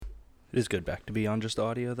It is good back to be on just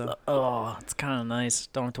audio, though. Oh, it's kind of nice.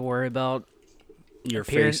 Don't have to worry about Your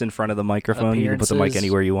face in front of the microphone. You can put the mic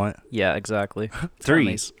anywhere you want. Yeah, exactly. 3,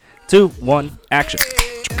 nice. 2, 1, action.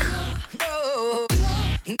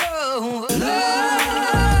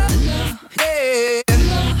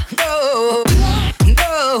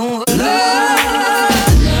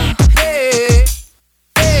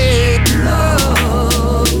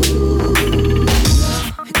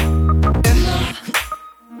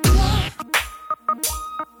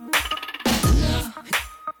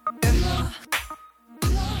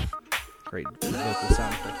 Great vocal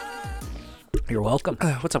sound effect. You're welcome.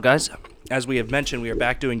 What's up, guys? As we have mentioned, we are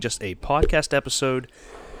back doing just a podcast episode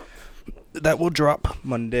that will drop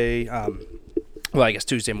Monday. Well, I guess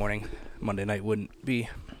Tuesday morning. Monday night wouldn't be.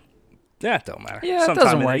 Yeah, it don't matter. Yeah, it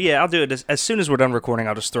doesn't work. Yeah, I'll do it as soon as we're done recording.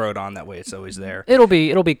 I'll just throw it on. That way, it's always there. It'll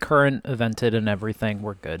be current evented and everything.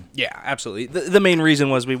 We're good. Yeah, absolutely. The main reason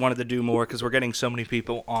was we wanted to do more because we're getting so many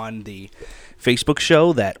people on the Facebook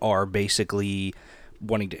show that are basically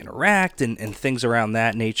wanting to interact and things around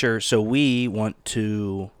that nature. So we want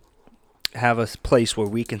to have a place where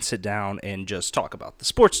we can sit down and just talk about the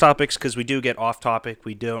sports topics, because we do get off topic.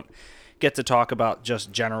 We don't get to talk about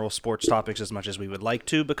just general sports topics as much as we would like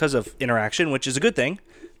to because of interaction, which is a good thing.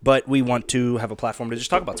 But we want to have a platform to just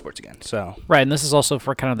talk about sports again. So right, and this is also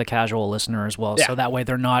for kind of the casual listener as well. Yeah. So that way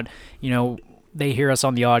they're not, they hear us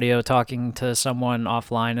on the audio talking to someone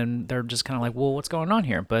offline, and they're just kind of like, well, what's going on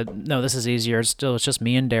here? But no, this is easier. It's just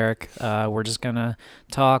me and Derek. We're just going to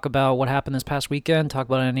talk about what happened this past weekend, talk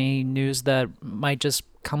about any news that might just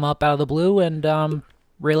come up out of the blue, and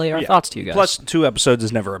relay our thoughts to you guys. Plus, 2 episodes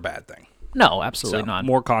is never a bad thing. No, absolutely not.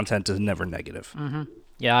 More content is never negative. Mm-hmm.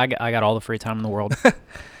 Yeah, I got all the free time in the world.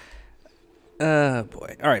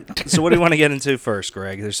 Boy. All right. So what do you want to get into first,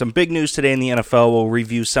 Greg? There's some big news today in the NFL. We'll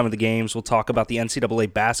review some of the games. We'll talk about the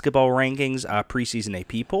NCAA basketball rankings, preseason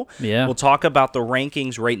AP poll. Yeah. We'll talk about the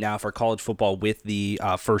rankings right now for college football with the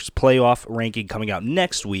first playoff ranking coming out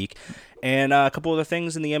next week. And a couple other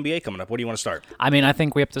things in the NBA coming up. What do you want to start? I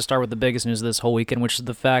think we have to start with the biggest news of this whole weekend, which is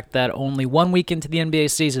the fact that only 1 week into the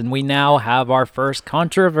NBA season, we now have our first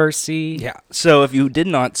controversy. Yeah. So if you did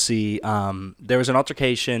not see, there was an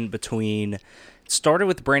altercation between. It started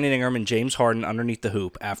with Brandon Ingram and James Harden underneath the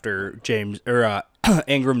hoop after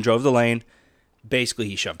Ingram drove the lane. Basically,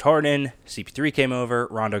 he shoved Harden. CP3 came over.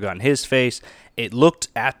 Rondo got in his face. It looked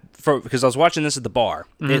because I was watching this at the bar.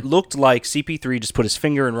 Mm-hmm. It looked like CP3 just put his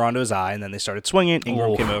finger in Rondo's eye, and then they started swinging.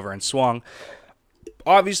 Ingram came over and swung.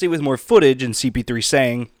 Obviously, with more footage, and CP3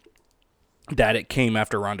 saying that it came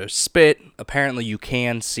after Rondo spit. Apparently, you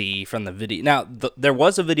can see from the video. Now, there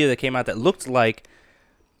was a video that came out that looked like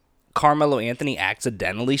Carmelo Anthony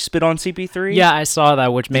accidentally spit on CP3. Yeah, I saw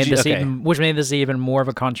that, which made this even more of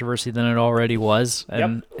a controversy than it already was,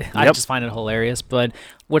 and I just find it hilarious. But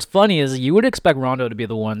what's funny is you would expect Rondo to be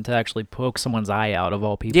the one to actually poke someone's eye out of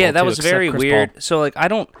all people. Yeah, that was very weird. Paul. So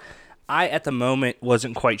I at the moment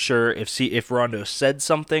wasn't quite sure if Rondo said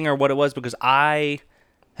something or what it was, because I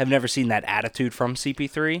have never seen that attitude from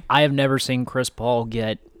CP3. I have never seen Chris Paul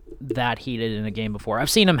get that heated in a game before. I've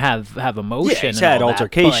seen him have emotion. Yeah, he's had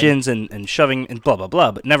altercations and shoving and blah, blah,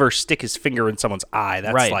 blah, but never stick his finger in someone's eye.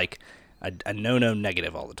 That's like a no-no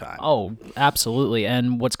negative all the time. Oh, absolutely.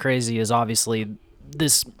 And what's crazy is obviously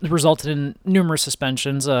this resulted in numerous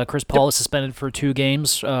suspensions. Chris Paul is suspended for 2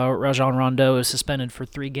 games. Rajon Rondo is suspended for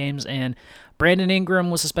 3 games. And Brandon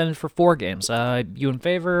Ingram was suspended for 4 games. You in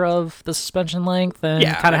favor of the suspension length and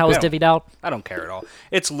kind of how it's divvied out? I don't care at all.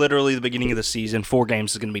 It's literally the beginning of the season. 4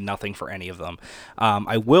 games is going to be nothing for any of them.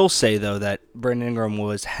 I will say, though, that Brandon Ingram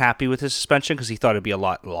was happy with his suspension because he thought it'd be a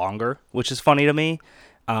lot longer, which is funny to me.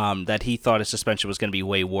 That he thought his suspension was going to be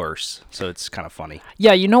way worse. So it's kind of funny.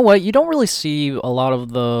 Yeah, you know what? You don't really see a lot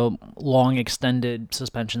of the long extended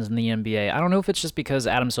suspensions in the NBA. I don't know if it's just because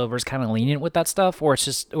Adam Silver is kind of lenient with that stuff, or it's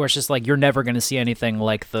just like you're never going to see anything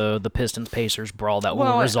like the Pistons-Pacers brawl that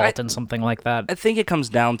will result in something like that. I think it comes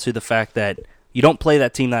down to the fact that you don't play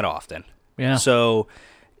that team that often. Yeah. So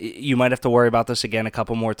you might have to worry about this again a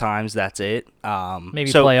couple more times. That's it. Maybe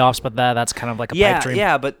playoffs, but that's kind of like a pipe dream.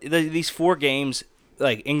 Yeah, but these 4 games.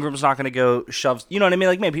 Like, Ingram's not going to go shove, you know what I mean?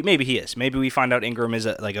 Like, maybe he is. Maybe we find out Ingram is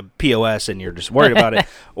a POS and you're just worried about it.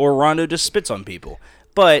 Or Rondo just spits on people.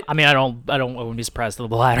 But I wouldn't be surprised to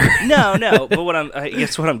the latter. No. But I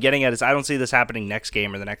guess what I'm getting at is I don't see this happening next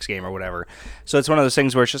game or the next game or whatever. So it's one of those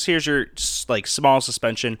things where it's just here's your small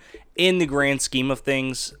suspension in the grand scheme of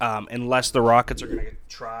things. Unless the Rockets are going to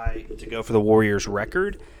try to go for the Warriors'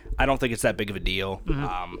 record, I don't think it's that big of a deal.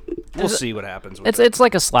 Mm-hmm. We'll see what happens. It's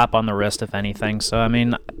like a slap on the wrist, if anything. So I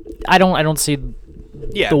mean, I don't see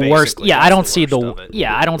Yeah, the worst. basically, Yeah, that's I don't the see worst of it.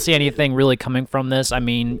 I don't see anything really coming from this. I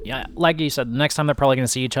mean, yeah, like you said, the next time they're probably going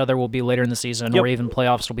to see each other will be later in the season, Yep. or even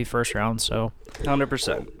playoffs will be first round. So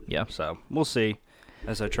 100%. yeah. So we'll see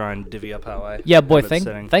as I try and divvy up how I. Yeah, boy, have it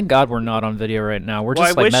sitting. thank God we're not on video right now. We're Well,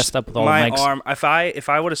 just I like wish messed up with all the my mics. arm. If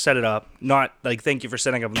I would have set it up, not like thank you for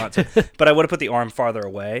setting up, not to, but I would have put the arm farther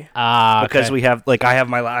away. Because okay. we have I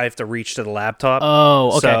have to reach to the laptop.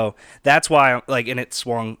 Oh, okay. So that's why and it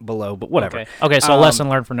swung below, but whatever. Okay, so lesson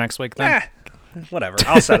learned for next week then. Whatever.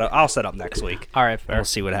 I'll set up next week. All right, fair. We'll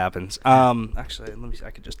see what happens. Actually, let me see.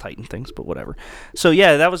 I could just tighten things, but whatever. So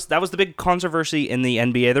yeah, that was the big controversy in the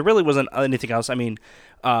NBA. There really wasn't anything else. I mean,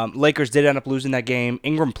 Lakers did end up losing that game.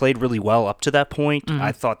 Ingram played really well up to that point. Mm-hmm.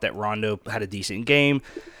 I thought that Rondo had a decent game.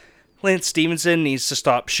 Lance Stevenson needs to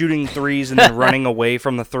stop shooting threes and then running away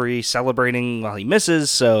from the three, celebrating while he misses.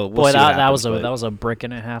 So we'll see what happens, that was a brick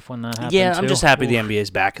and a half when that happened. Yeah, I'm too. just happy the NBA is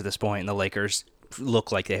back at this point, and the Lakers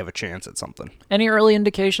look like they have a chance at something. Any early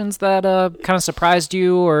indications that kind of surprised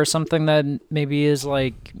you, or something that maybe is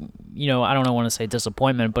like, I don't want to say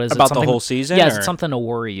disappointment, but is About it something, the whole season? Yeah, or? is it something to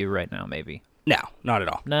worry you right now? Maybe. No, not at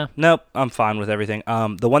all. No. Nope, I'm fine with everything.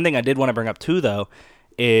 The one thing I did want to bring up too, though,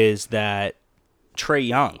 is that Trae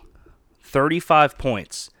Young, 35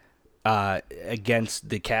 points against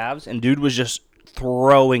the Cavs, and dude was just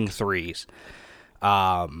throwing threes.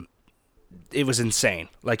 It was insane.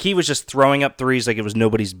 Like, he was just throwing up threes like it was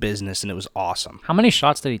nobody's business, and it was awesome. How many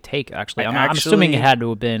shots did he take, actually? I'm assuming it had to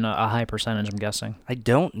have been a high percentage, I'm guessing. I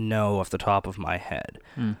don't know off the top of my head.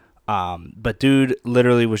 But dude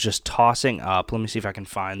literally was just tossing up. Let me see if I can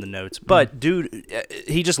find the notes. But dude,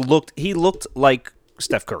 he looked like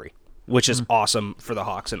Steph Curry, which is awesome for the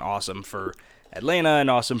Hawks and awesome for Atlanta and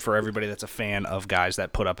awesome for everybody that's a fan of guys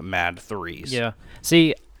that put up mad threes. Yeah.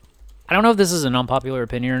 See, I don't know if this is an unpopular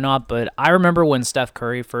opinion or not, but I remember when Steph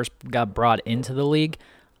Curry first got brought into the league.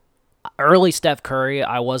 Early Steph Curry,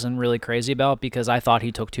 I wasn't really crazy about because I thought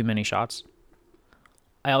he took too many shots.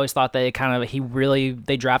 I always thought that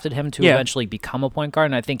they drafted him to eventually become a point guard,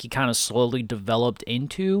 and I think he kind of slowly developed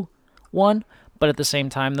into one. But at the same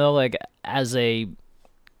time, though, like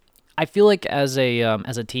I feel like as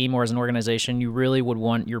a team or as an organization, you really would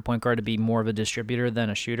want your point guard to be more of a distributor than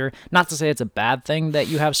a shooter. Not to say it's a bad thing that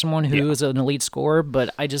you have someone who is an elite scorer,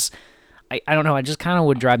 but I don't know. It just kind of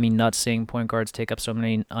would drive me nuts seeing point guards take up so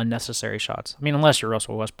many unnecessary shots. I mean, unless you're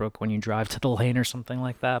Russell Westbrook when you drive to the lane or something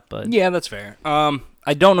like that. But yeah, that's fair.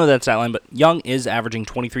 I don't know that stat line, but Young is averaging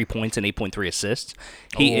 23 points and 8.3 assists.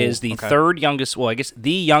 He is the third youngest, well, I guess the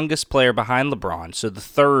youngest player behind LeBron, so the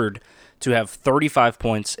third to have 35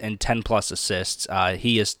 points and 10-plus assists.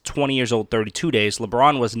 He is 20 years old, 32 days.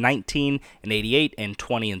 LeBron was 19 and 88 and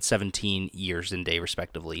 20 and 17 years and day,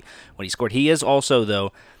 respectively, when he scored. He is also,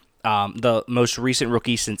 though, the most recent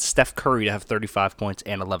rookie since Steph Curry to have 35 points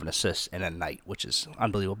and 11 assists in a night, which is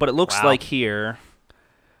unbelievable. But it looks like here,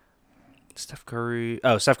 Steph Curry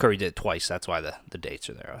did it twice. That's why the dates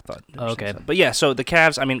are there. I thought. Okay. But yeah, so the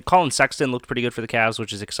Cavs, I mean, Colin Sexton looked pretty good for the Cavs,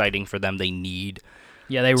 which is exciting for them. They need.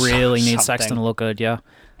 Yeah, they really need something. Sexton to look good, yeah.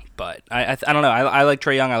 But I don't know. I like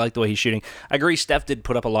Trae Young. I like the way he's shooting. I agree Steph did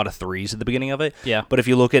put up a lot of threes at the beginning of it. Yeah. But if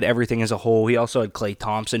you look at everything as a whole, he also had Klay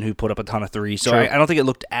Thompson who put up a ton of threes. So I don't think it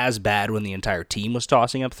looked as bad when the entire team was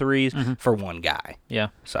tossing up threes for one guy. Yeah.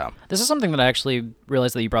 So this is something that I actually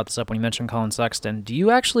realized that you brought this up when you mentioned Colin Sexton.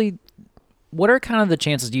 What are kind of the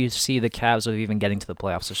chances do you see the Cavs of even getting to the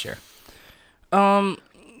playoffs this year?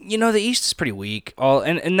 The East is pretty weak.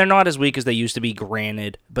 And they're not as weak as they used to be,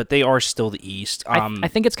 granted, but they are still the East. I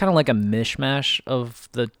think it's kind of like a mishmash of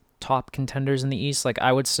the top contenders in the East. Like,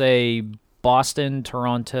 I would say Boston,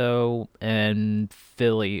 Toronto, and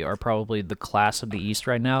Philly are probably the class of the East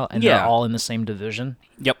right now, and they're all in the same division.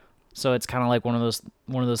 Yep. So it's kind of like one of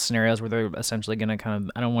those scenarios where they're essentially going to kind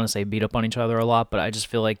of, I don't want to say beat up on each other a lot, but I just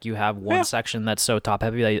feel like you have one section that's so top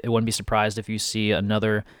heavy that it wouldn't be surprised if you see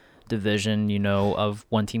another division, of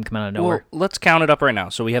one team come out of nowhere. Well, let's count it up right now.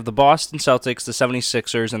 So we have the Boston Celtics, the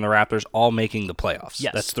 76ers, and the Raptors all making the playoffs.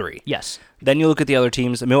 Yes. That's 3. Yes. Then you look at the other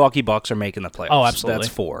teams. The Milwaukee Bucks are making the playoffs. Oh, absolutely.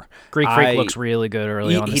 That's 4. Greek Freak looks really good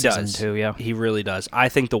early on this season, too. Yeah. He really does. I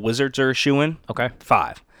think the Wizards are a shoo-in. Okay.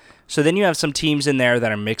 5. So then you have some teams in there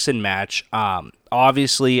that are mix and match.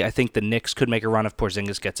 Obviously, I think the Knicks could make a run if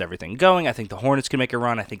Porzingis gets everything going. I think the Hornets could make a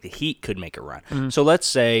run. I think the Heat could make a run. Mm-hmm. So let's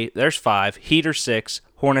say there's 5. Heat are 6.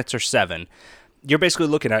 Hornets are 7. You're basically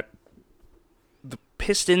looking at the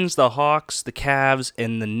Pistons, the Hawks, the Cavs,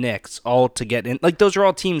 and the Knicks all to get in. Like, those are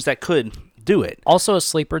all teams that could do it. Also a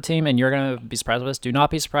sleeper team, and you're going to be surprised with this. Do not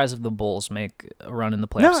be surprised if the Bulls make a run in the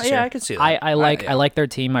playoffs this year. I can see that. I like their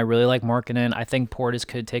team. I really like Markkanen. I think Portis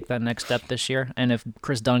could take that next step this year. And if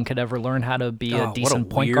Chris Dunn could ever learn how to be a decent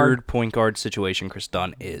point guard. Weird point guard situation Chris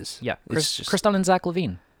Dunn is. Yeah, Chris Dunn and Zach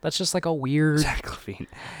LaVine. That's just like a weird... Zach LaVine.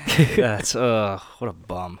 That's, what a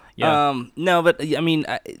bum. Yeah. No, but, I mean,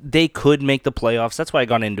 they could make the playoffs. That's why I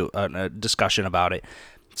got into a discussion about it.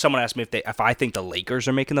 Someone asked me if I think the Lakers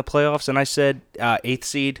are making the playoffs, and I said 8th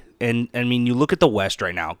seed. And, I mean, you look at the West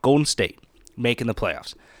right now. Golden State making the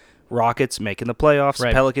playoffs. Rockets making the playoffs.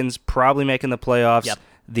 Right. Pelicans probably making the playoffs. Yep.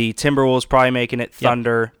 The Timberwolves probably making it.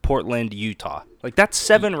 Thunder, Portland, Utah. Like, that's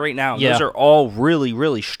 7 right now. Yeah. Those are all really,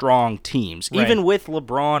 really strong teams. Right. Even with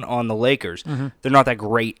LeBron on the Lakers, they're not that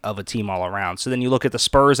great of a team all around. So then you look at the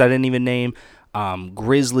Spurs I didn't even name,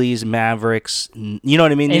 Grizzlies, Mavericks. You know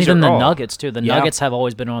what I mean? And These even are the all, Nuggets, too. The Nuggets have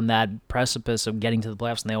always been on that precipice of getting to the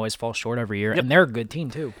playoffs, and they always fall short every year. And they're a good team,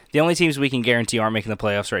 too. The only teams we can guarantee aren't making the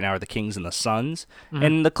playoffs right now are the Kings and the Suns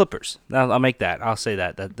and the Clippers. I'll make that. I'll say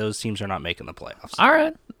that those teams are not making the playoffs. All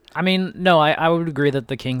right. I mean, no, I would agree that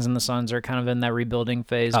the Kings and the Suns are kind of in that rebuilding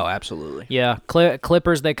phase. Oh, absolutely. Yeah,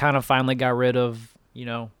 Clippers, they kind of finally got rid of,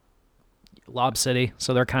 Lob City,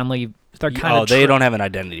 so they're kind of... they don't have an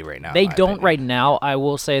identity right now. They don't right now. I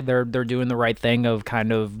will say they're doing the right thing of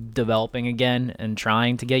kind of developing again and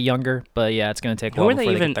trying to get younger, but yeah, it's going to take a while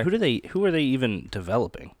before they get there. Who are they even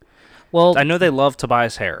developing? Well, I know they love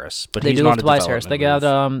Tobias Harris, but they he's do not love a Tobias Harris. They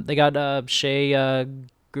development got Shea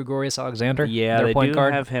Gregorius Alexander. Yeah, their they point do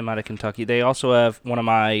guard. have him out of Kentucky. They also have one of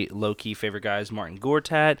my low-key favorite guys, Martin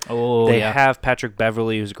Gortat. Oh, they yeah. have Patrick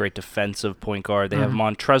Beverly, who's a great defensive point guard. They have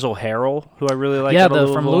Montrezl Harrell, who I really like. Yeah, out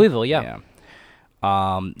of from Louisville. Yeah.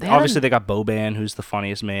 Obviously, they got Boban, who's the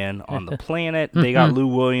funniest man on the planet. They got Lou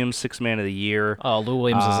Williams, 6th man of the year. Oh, Lou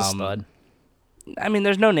Williams is a stud. I mean,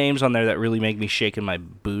 there's no names on there that really make me shake in my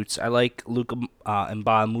boots. I like Luka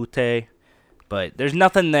Mbamute, but there's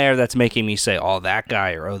nothing there that's making me say, oh, that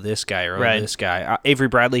guy, or oh, this guy, or oh, this guy. Avery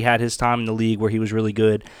Bradley had his time in the league where he was really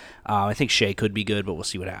good. I think Shea could be good, but we'll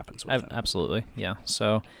see what happens with him. Absolutely, yeah.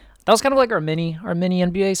 So that was kind of like our mini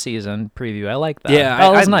NBA season preview. I like that. Yeah,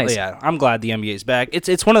 that was nice. Yeah, I'm glad the NBA is back.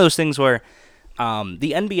 It's one of those things where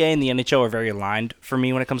the NBA and the NHL are very aligned for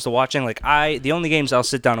me when it comes to watching. Like the only games I'll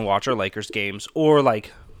sit down and watch are Lakers games or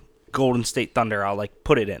like Golden State Thunder. I'll like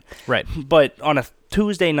put it in. Right. But on a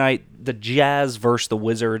Tuesday night, the Jazz versus the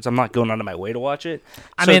Wizards, I'm not going out of my way to watch it.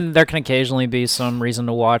 I mean, there can occasionally be some reason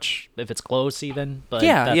to watch if it's close even. But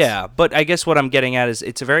yeah. But I guess what I'm getting at is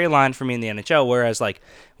it's very aligned for me in the NHL, whereas like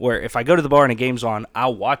where if I go to the bar and a game's on,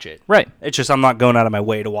 I'll watch it. Right. It's just I'm not going out of my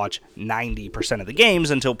way to watch 90% of the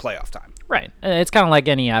games until playoff time. Right. It's kind of like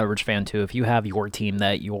any average fan, too. If you have your team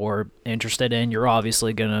that you're interested in, you're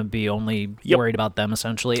obviously going to be only worried about them,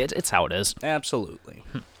 essentially. It's how it is. Absolutely.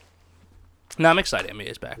 No, I'm excited NBA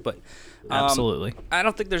is back, but absolutely. I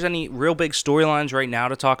don't think there's any real big storylines right now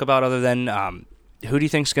to talk about other than who do you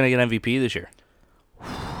think is going to get MVP this year?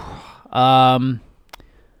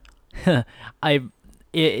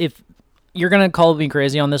 If you're going to call me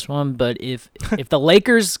crazy on this one, but if the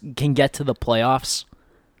Lakers can get to the playoffs,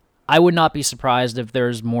 I would not be surprised if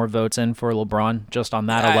there's more votes in for LeBron just on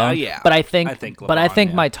that alone. Yeah. But I think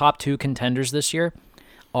LeBron, my top 2 contenders this year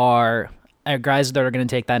are guys that are going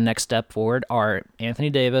to take that next step forward are Anthony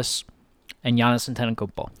Davis and Giannis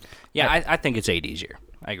Antetokounmpo. Yeah, I think it's AD's year.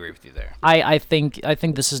 I agree with you there. I think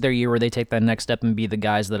this is their year where they take that next step and be the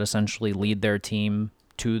guys that essentially lead their team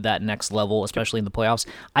to that next level, especially in the playoffs.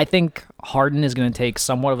 I think Harden is going to take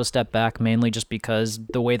somewhat of a step back, mainly just because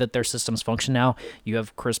the way that their systems function now, you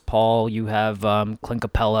have Chris Paul, you have Clint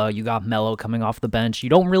Capella, you got Melo coming off the bench. You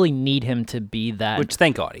don't really need him to be that... Which,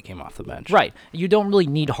 thank God he came off the bench. Right. You don't really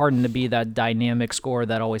need Harden to be that dynamic scorer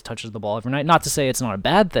that always touches the ball every night. Not to say it's not a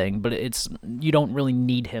bad thing, but you don't really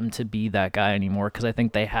need him to be that guy anymore because I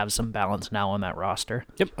think they have some balance now on that roster.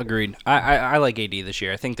 Yep, agreed. I like AD this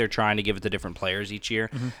year. I think they're trying to give it to different players each year.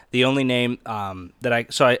 Mm-hmm. The only name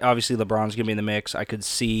obviously LeBron's going to be in the mix. I could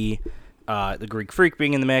see the Greek Freak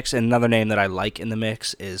being in the mix. And another name that I like in the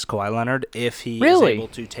mix is Kawhi Leonard, if he is able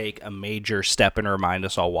to take a major step and remind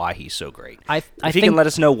us all why he's so great. If he can let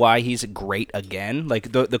us know why he's great again,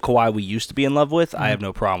 like the Kawhi we used to be in love with, I have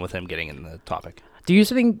no problem with him getting in the topic. Do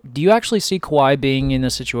you actually see Kawhi being in a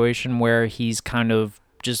situation where he's kind of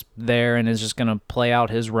just there and is just going to play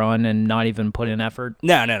out his run and not even put in effort?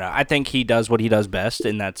 No. I think he does what he does best,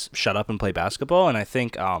 and that's shut up and play basketball. And I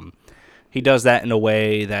think he does that in a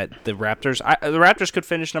way that the Raptors could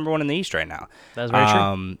finish number 1 in the East right now. That's very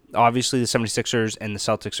true. Obviously, the 76ers and the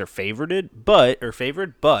Celtics are favored, but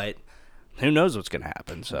who knows what's going to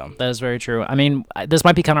happen? So that is very true. I mean, this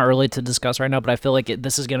might be kind of early to discuss right now, but I feel like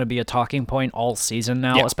this is going to be a talking point all season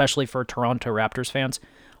now, especially for Toronto Raptors fans.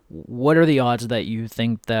 What are the odds that you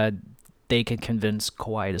think that they can convince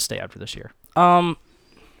Kawhi to stay after this year?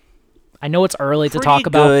 I know it's early to talk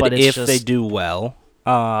about, but it's if they do well.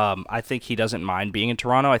 I think he doesn't mind being in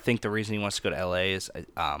Toronto. I think the reason he wants to go to LA is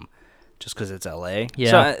just because it's LA.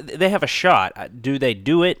 Yeah. So they have a shot. Do they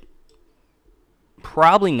do it?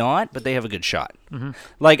 Probably not, but they have a good shot. Mm-hmm.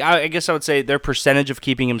 Like, I guess I would say their percentage of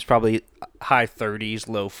keeping him is probably high 30s,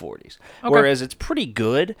 low 40s. Okay. Whereas it's pretty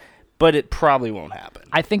good, but it probably won't happen.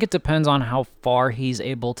 I think it depends on how far he's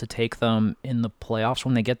able to take them in the playoffs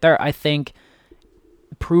when they get there. I think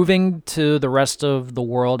proving to the rest of the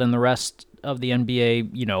world and the rest of the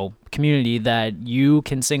NBA, community that you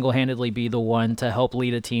can single-handedly be the one to help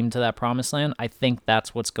lead a team to that promised land, I think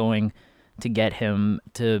that's what's going to get him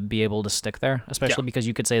to be able to stick there, especially because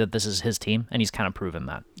you could say that this is his team, and he's kind of proven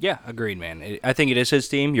that. Yeah, agreed, man. I think it is his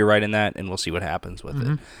team. You're right in that, and we'll see what happens with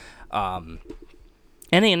it.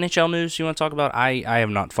 Any NHL news you want to talk about? I have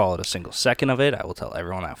not followed a single second of it. I will tell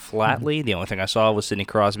everyone that flatly. The only thing I saw was Sidney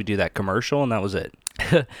Crosby do that commercial, and that was it.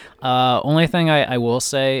 Only thing I will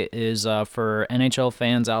say is for NHL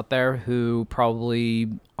fans out there who probably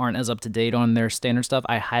aren't as up to date on their standard stuff,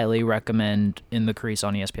 I highly recommend In the Crease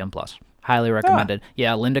on ESPN+. Highly recommended.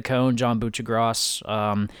 Yeah, Linda Cohn, John Buccigross.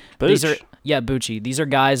 Bucci.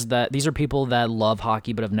 These are people that love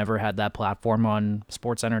hockey but have never had that platform on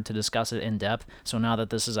SportsCenter to discuss it in depth. So now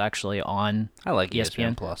that this is actually on I like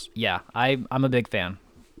ESPN+. Yeah, I'm a big fan.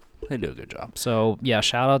 They do a good job. So, yeah,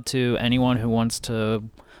 shout out to anyone who wants to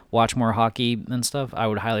watch more hockey and stuff. I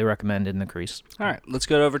would highly recommend In the Crease. All right, let's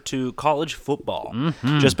go over to college football.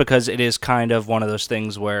 Just because it is kind of one of those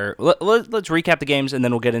things where let's recap the games and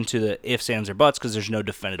then we'll get into the ifs, ands, or buts because there's no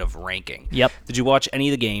definitive ranking. Yep. Did you watch any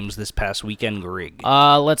of the games this past weekend, Greg?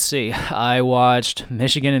 Let's see. I watched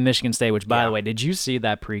Michigan and Michigan State, which, by the way, did you see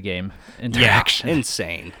that pregame interaction? Yeah,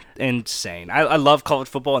 insane. I love college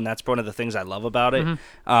football, and that's one of the things I love about it.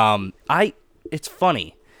 It's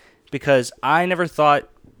funny because I never thought.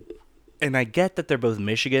 And I get that they're both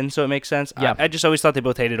Michigan, so it makes sense. Yeah. I just always thought they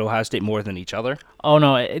both hated Ohio State more than each other. Oh,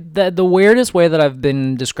 no. The weirdest way that I've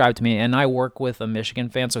been described to me, and I work with a Michigan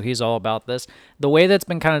fan, so he's all about this. The way that's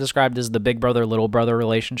been kind of described is the big brother, little brother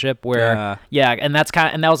relationship where, and that's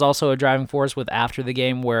and that was also a driving force with after the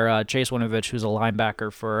game where Chase Winovich, who's a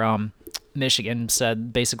linebacker for Michigan,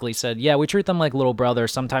 basically said, yeah, we treat them like little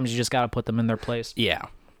brothers. Sometimes you just got to put them in their place. Yeah.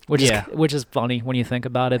 Which is funny when you think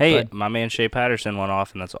about it. Hey, my man Shea Patterson went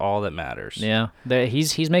off, and that's all that matters. Yeah,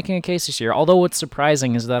 he's making a case this year. Although what's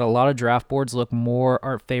surprising is that a lot of draft boards look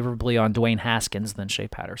more favorably on Dwayne Haskins than Shea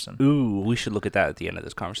Patterson. Ooh, we should look at that at the end of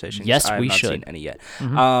this conversation. Yes, I have we not should. Seen any yet.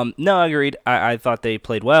 No, I agreed. I thought they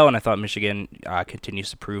played well, and I thought Michigan continues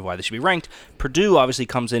to prove why they should be ranked. Purdue obviously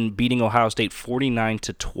comes in beating Ohio State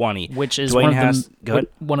 49-20, which is one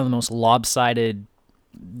of the most lopsided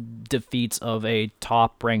defeats of a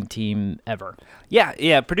top-ranked team ever.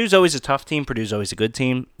 Yeah. Purdue's always a tough team. Purdue's always a good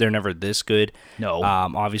team. They're never this good. No.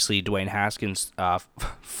 Obviously, Dwayne Haskins,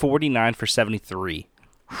 49 for 73.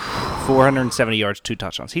 470 yards, 2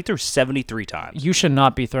 touchdowns. He threw 73 times. You should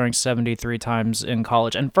not be throwing 73 times in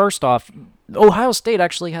college. And first off, Ohio State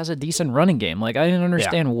actually has a decent running game. Like, I didn't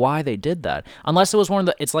understand why they did that. Unless it was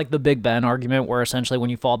it's like the Big Ben argument where essentially when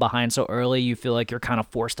you fall behind so early, you feel like you're kind of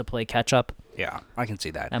forced to play catch up. Yeah, I can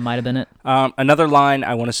see that. That might have been it. Another line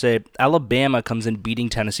I want to say, Alabama comes in beating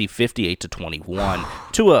Tennessee 58-21.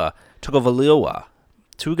 Tua Tagovailoa.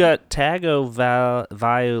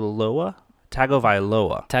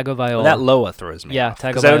 Tagovailoa. That Loa throws me. Yeah,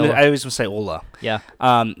 Tagovailoa. I always would say Ola. Yeah.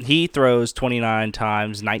 He throws 29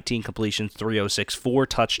 times, 19 completions, 306, 4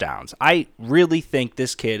 touchdowns. I really think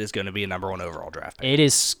this kid is going to be a number 1 overall draft pick. It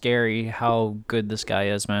is scary how good this guy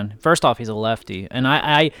is, man. First off, he's a lefty. And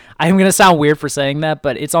I'm going to sound weird for saying that,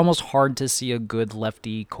 but it's almost hard to see a good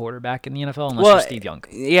lefty quarterback in the NFL unless you're Steve Young.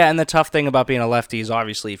 Yeah, and the tough thing about being a lefty is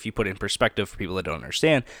obviously if you put it in perspective for people that don't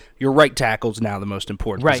understand, your right tackle is now the most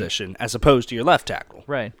important position as opposed to your left tackle.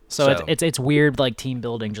 Right. So it's weird, like, team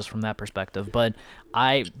building just from that perspective. But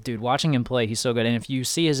watching him play, he's so good. And if you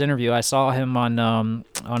see his interview, I saw him on a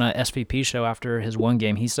SVP show after his one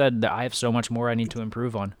game. He said that I have so much more I need to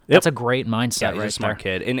improve on. Yep. That's a great mindset. He's a smart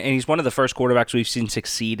kid. And he's one of the first quarterbacks we've seen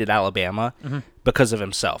succeed at Alabama because of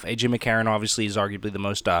himself. A.J. McCarron obviously is arguably the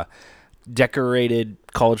most decorated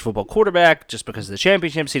college football quarterback just because of the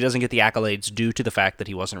championships. He doesn't get the accolades due to the fact that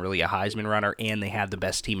he wasn't really a Heisman runner, and they had the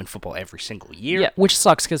best team in football every single year. Yeah, which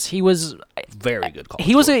sucks because he was very good.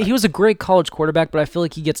 He was a great college quarterback, but I feel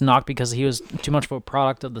like he gets knocked because he was too much of a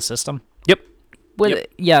product of the system. Yep.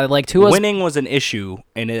 Yeah, like Tua's winning was an issue,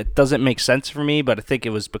 and it doesn't make sense for me. But I think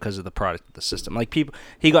it was because of the product of the system. Like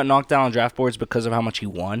he got knocked down on draft boards because of how much he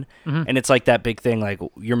won, and it's like that big thing. Like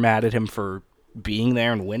you're mad at him for being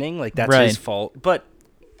there and winning. Like that's his fault. But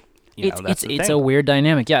it's a weird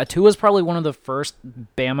dynamic. Yeah, Tua's probably one of the first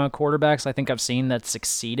Bama quarterbacks I think I've seen that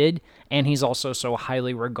succeeded, and he's also so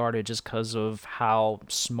highly regarded just because of how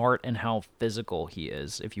smart and how physical he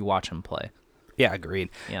is. If you watch him play. Yeah, agreed.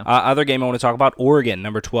 Yeah. Other game I want to talk about, Oregon,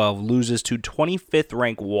 number 12, loses to 25th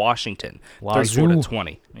ranked Washington,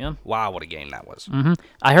 34-20. Yeah. Wow, what a game that was. Mm-hmm.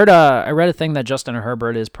 I read a thing that Justin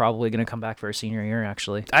Herbert is probably going to come back for a senior year,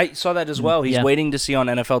 actually. I saw that as well. He's waiting to see on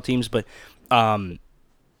NFL teams, but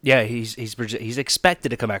he's expected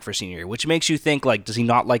to come back for a senior year, which makes you think, like, does he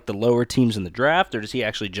not like the lower teams in the draft, or does he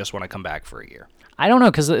actually just want to come back for a year? I don't know,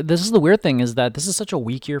 because this is the weird thing, is that this is such a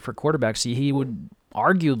weak year for quarterbacks. He would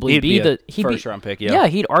arguably be the first round pick. Yeah,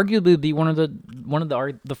 he'd arguably be one of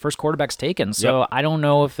the first quarterbacks taken. So I don't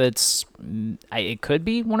know if it could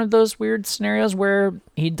be one of those weird scenarios where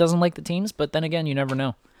he doesn't like the teams, but then again, you never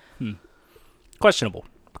know. Questionable,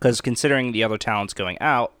 because considering the other talents going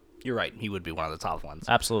out, you're right, he would be one of the top ones.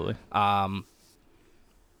 Absolutely.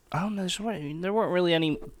 I don't know. There weren't really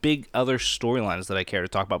any big other storylines that I care to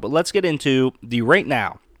talk about, but let's get into the right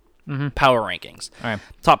now power rankings. All right.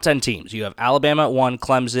 Top 10 teams. You have Alabama at 1,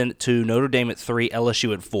 Clemson 2, Notre Dame at 3,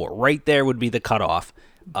 LSU at 4. Right there would be the cutoff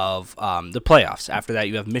of the playoffs. After that,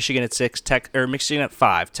 you have Michigan at 6, Michigan at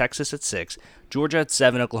 5, Texas at 6, Georgia at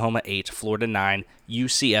 7, Oklahoma 8, Florida 9,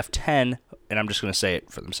 UCF 10, and I'm just going to say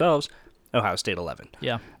it for themselves, Ohio State 11.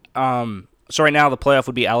 Yeah. So right now, the playoff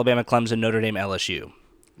would be Alabama, Clemson, Notre Dame, LSU.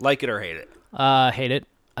 Like it or hate it? Hate it.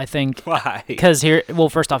 I think. Why? Because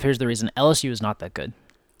first off, here's the reason. LSU is not that good.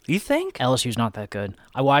 You think? LSU's not that good.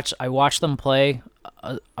 I watched them play.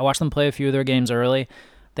 I watched them play a few of their games early.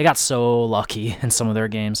 They got so lucky in some of their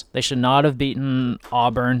games. They should not have beaten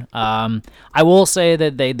Auburn. I will say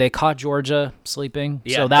that they caught Georgia sleeping.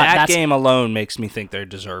 Yeah, so that game alone makes me think they're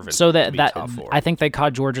deserving. So to be top 4. I think they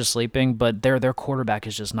caught Georgia sleeping, but their quarterback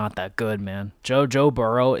is just not that good, man. Joe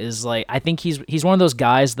Burrow is like, I think he's one of those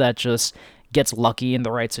guys that just gets lucky in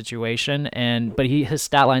the right situation, but his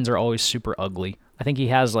stat lines are always super ugly. I think he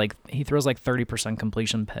throws like 30%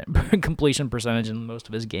 completion percentage in most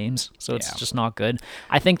of his games, so it's just not good.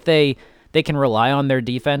 I think they can rely on their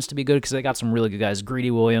defense to be good because they got some really good guys.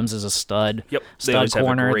 Greedy Williams is a stud. Yep, stud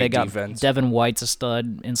corner. They got defense. Devin White's a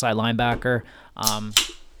stud inside linebacker.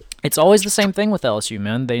 It's always the same thing with LSU,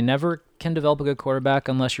 man. They never can develop a good quarterback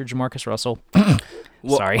unless you're Jamarcus Russell.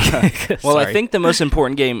 Sorry. Well, I think the most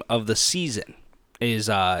important game of the season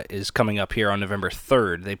is coming up here on November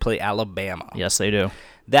 3rd. They play Alabama. Yes, they do.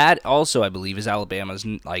 That also, I believe, is Alabama's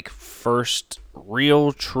first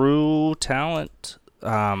real true talent.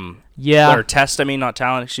 Or test. I mean, not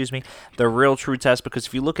talent. Excuse me. The real true test, because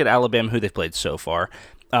if you look at Alabama, who they've played so far.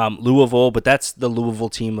 Louisville, but that's the Louisville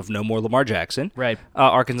team of no more Lamar Jackson. Right.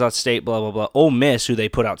 Arkansas State, blah, blah, blah. Ole Miss, who they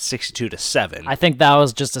put out 62-7. I think that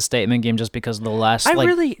was just a statement game just because of the last...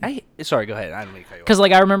 Sorry, go ahead. I don't mean to cut you off. Because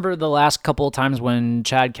I remember the last couple of times when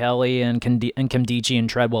Chad Kelly and Kimdichie and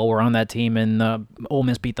Treadwell were on that team, and Ole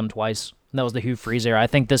Miss beat them twice. That was the Hugh Freeze era. I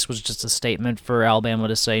think this was just a statement for Alabama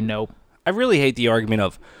to say no. I really hate the argument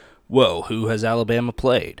of, whoa, who has Alabama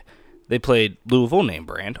played? They played Louisville name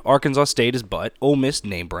brand, Arkansas State is butt, Ole Miss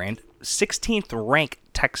name brand, 16th ranked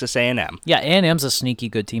Texas A&M. Yeah, A&M's a sneaky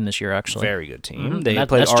good team this year, actually. Very good team. Mm-hmm.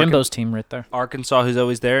 That's Jimbo's team right there. Arkansas, who's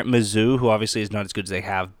always there. Mizzou, who obviously is not as good as they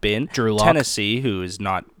have been. Drew Lock. Tennessee, who is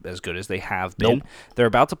not as good as they have been. Nope. They're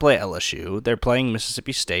about to play LSU. They're playing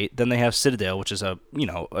Mississippi State. Then they have Citadel, which is a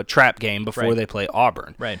trap game before they play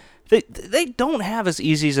Auburn. Right. They don't have as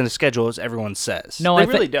easy as a schedule as everyone says. No, they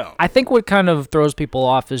really don't. I think what kind of throws people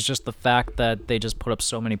off is just the fact that they just put up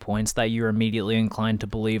so many points that you're immediately inclined to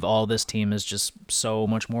believe, this team is just so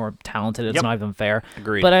much more talented. It's not even fair.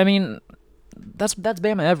 Agreed. But I mean, that's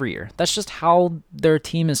Bama every year. That's just how their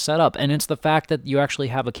team is set up, and it's the fact that you actually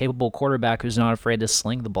have a capable quarterback who's not afraid to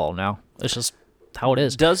sling the ball now. It's just how it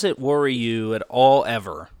is. Does it worry you at all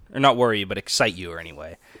ever, or not worry you, but excite you or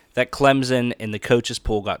anyway, that Clemson in the coaches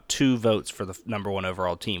pool got 2 votes for the number 1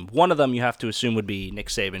 overall team? One of them you have to assume would be Nick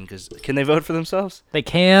Saban, because can they vote for themselves? They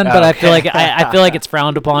can, but I feel like it's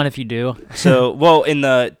frowned upon if you do. So, well, in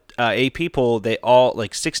the AP poll, they all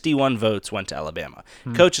 61 votes went to Alabama.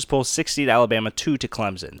 Coaches poll 60 to Alabama, 2 to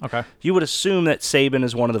Clemson. Okay. You would assume that Saban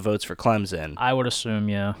is one of the votes for Clemson. I would assume,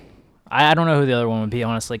 yeah. I don't know who the other one would be,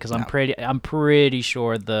 honestly, because I'm pretty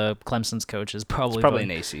sure the Clemson's coach is probably... It's probably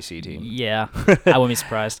an ACC team. Yeah, I wouldn't be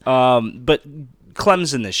surprised. But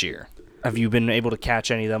Clemson this year, Have you been able to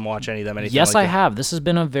catch any of them, watch any of them, anything Yes, like I that? have. This has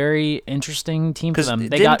been a very interesting team for them.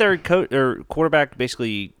 Didn't their quarterback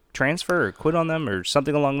basically transfer or quit on them or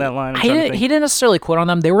something along that line? He didn't necessarily quit on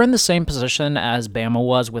them. They were in the same position as Bama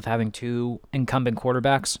was with having two incumbent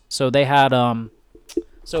quarterbacks. So they had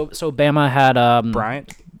so Bama had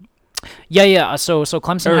Bryant? Yeah. So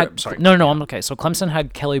Clemson had sorry. no, I'm okay. So Clemson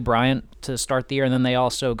had Kelly Bryant to start the year, and then they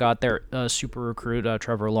also got their super recruit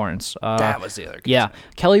Trevor Lawrence. That was the other guy. Yeah,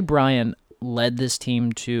 Kelly Bryant led this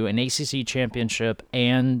team to an ACC championship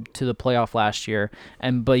and to the playoff last year,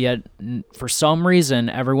 but yet for some reason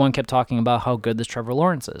everyone kept talking about how good this Trevor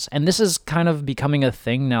Lawrence is, and this is kind of becoming a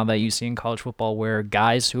thing now that you see in college football where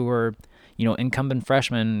guys who are incumbent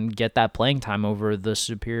freshmen get that playing time over the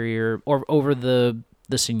superior or over the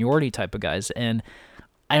seniority type of guys. And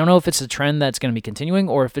I don't know if it's a trend that's going to be continuing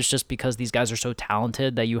or if it's just because these guys are so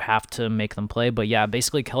talented that you have to make them play. But yeah,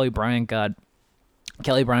 basically Kelly Bryant got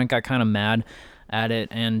kind of mad at it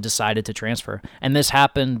and decided to transfer. And this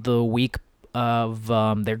happened the week of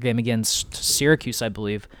their game against Syracuse, I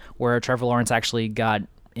believe, where Trevor Lawrence actually got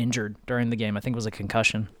injured during the game. I think it was a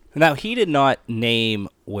concussion. Now, he did not name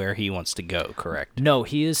where he wants to go, correct? No,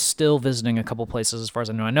 he is still visiting a couple places as far as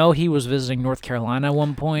I know. I know he was visiting North Carolina at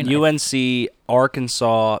one point. UNC,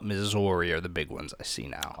 Arkansas, Missouri are the big ones I see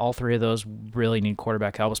now. All three of those really need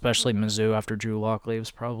quarterback help, especially Mizzou after Drew Lock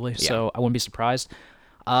leaves probably. Yeah. So I wouldn't be surprised.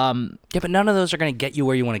 Yeah, but none of those are going to get you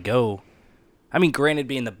where you want to go. I mean, granted,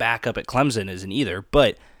 being the backup at Clemson isn't either,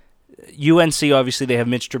 but UNC, obviously, they have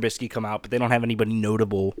Mitch Trubisky come out, but they don't have anybody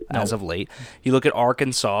notable as of late. You look at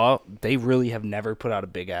Arkansas, they really have never put out a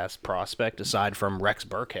big-ass prospect aside from Rex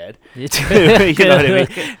Burkhead. You know what I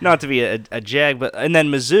mean? Not to be a jag, but and then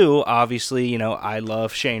Mizzou, obviously, I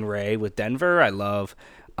love Shane Ray with Denver. I love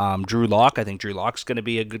Drew Lock. I think Drew Lock's going to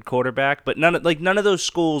be a good quarterback, but none of those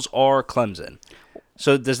schools are Clemson.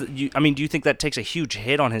 So do you think that takes a huge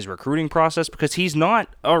hit on his recruiting process because he's not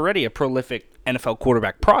already a prolific NFL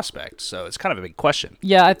quarterback prospect? So it's kind of a big question.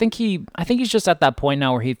 Yeah, I think he's just at that point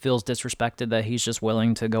now where he feels disrespected that he's just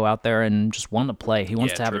willing to go out there and just want to play. He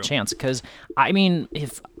wants to have a chance because I mean,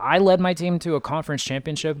 if I led my team to a conference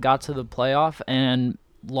championship, got to the playoff and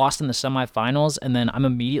lost in the semifinals, and then I'm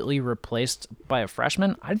immediately replaced by a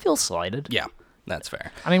freshman, I'd feel slighted. Yeah. That's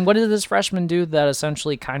fair. I mean, what did this freshman do that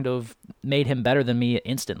essentially kind of made him better than me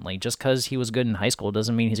instantly? Just because he was good in high school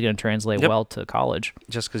doesn't mean he's going to translate well to college.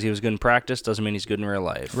 Just because he was good in practice doesn't mean he's good in real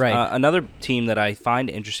life. Right. Another team that I find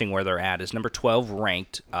interesting where they're at is number 12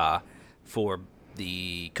 ranked for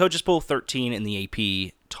the Coaches Poll, 13 in the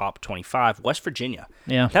AP Top 25, West Virginia.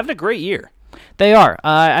 Yeah. Having a great year. They are.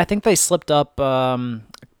 I think they slipped up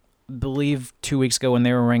believe 2 weeks ago when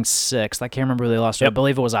they were ranked 6th. I can't remember who they lost to. I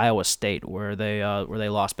believe it was Iowa State where they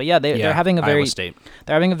lost. But yeah, they're having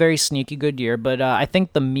a very sneaky good year. But I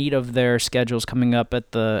think the meat of their schedule is coming up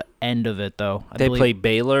at the end of it, though. They play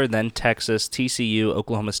Baylor, then Texas, TCU,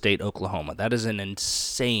 Oklahoma State, Oklahoma. That is an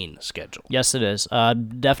insane schedule. Yes, it is.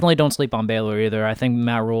 Definitely don't sleep on Baylor either. I think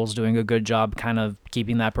Matt Rule's doing a good job kind of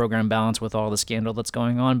keeping that program balanced with all the scandal that's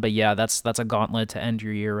going on. But yeah, that's a gauntlet to end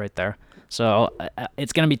your year right there. So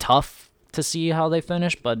it's going to be tough to see how they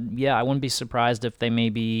finish, but yeah, I wouldn't be surprised if they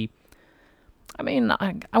maybe... I mean,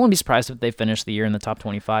 I wouldn't be surprised if they finish the year in the top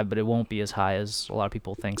 25, but it won't be as high as a lot of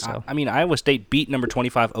people think so. I mean, Iowa State beat number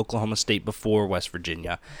 25 Oklahoma State before West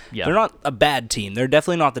Virginia. Yeah. They're not a bad team. They're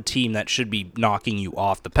definitely not the team that should be knocking you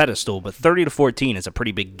off the pedestal, but 30-14 is a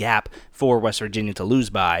pretty big gap for West Virginia to lose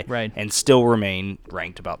by and still remain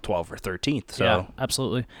ranked about 12th or 13th. So. Yeah,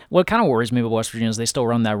 absolutely. What kind of worries me about West Virginia is they still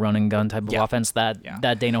run that run and gun type of offense that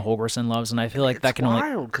Dana Holgorsen loves, and I feel like that can only... It's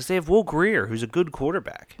wild because they have Will Greer, who's a good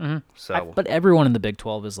quarterback. Mm-hmm. But everyone in the Big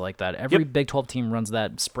 12 is like that. Every Big 12 team runs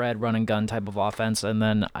that spread, run and gun type of offense, and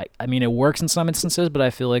then, I mean, it works in some instances, but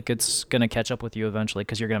I feel like it's going to catch up with you eventually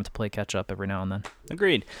because you're going to have to play catch up every now and then.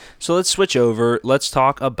 Agreed. So let's switch over. Let's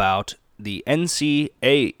talk about the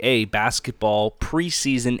NCAA basketball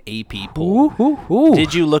preseason AP poll. Ooh.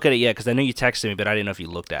 Did you look at it yet? Because I know you texted me, but I didn't know if you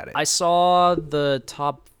looked at it. I saw the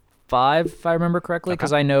top 5, if I remember correctly,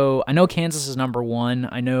 because I know Kansas is number 1.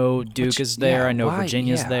 I know Duke is there. I know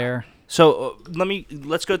Virginia's there. So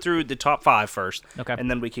let's go through the top 5 first, okay,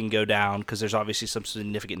 and then we can go down because there's obviously some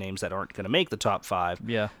significant names that aren't going to make the top 5.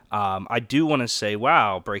 Yeah. I do want to say,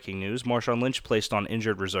 wow, breaking news: Marshawn Lynch placed on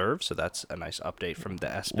injured reserve, so that's a nice update from the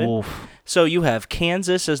ESPN. Oof. So you have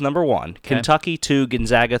Kansas as number 1, Kentucky 2,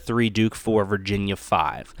 Gonzaga 3, Duke 4, Virginia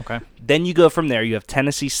 5. Okay. Then you go from there. You have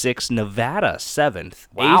Tennessee 6, Nevada 7th.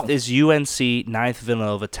 Wow. 8th is UNC, 9th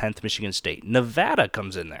Villanova, 10th Michigan State. Nevada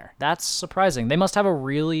comes in there. That's surprising. They must have a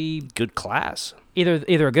really good class.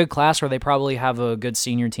 Either a good class or they probably have a good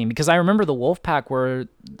senior team. Because I remember the Wolfpack were,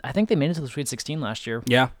 I think they made it to the Sweet 16 last year.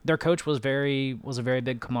 Yeah. Their coach was a very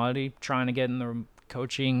big commodity, trying to get in the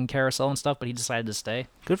coaching carousel and stuff, but he decided to stay.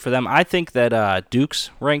 Good for them. I think that Duke's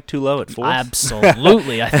ranked too low at 4th.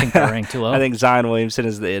 Absolutely, I think they're ranked too low. I think Zion Williamson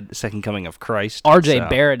is the second coming of Christ. RJ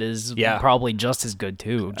Barrett is probably just as good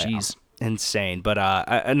too. Jeez. Insane. But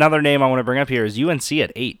another name I want to bring up here is UNC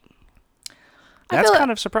at 8. That's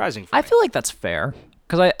kind of surprising for me. I feel like that's fair.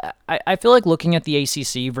 Because I feel like looking at the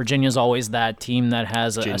ACC, Virginia's always that team that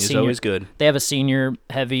has a senior. Always good. They have a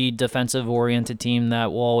senior-heavy, defensive-oriented team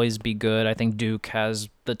that will always be good. I think Duke has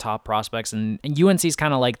the top prospects, and UNC's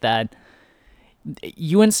kind of like that.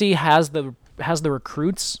 UNC has the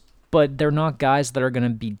recruits, but they're not guys that are going to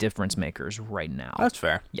be difference makers right now. That's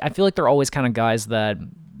fair. I feel like they're always kind of guys that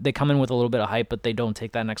they come in with a little bit of hype, but they don't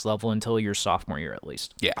take that next level until your sophomore year at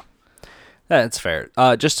least. Yeah. That's fair.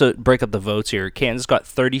 Just to break up the votes here, Kansas got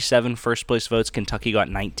 37 first-place votes, Kentucky got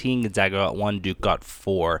 19, Gonzaga got 1, Duke got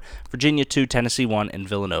 4, Virginia 2, Tennessee 1, and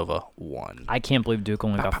Villanova 1. I can't believe Duke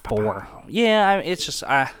only got 4. Yeah, it's just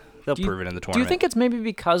they'll prove it in the tournament. Do you think it's maybe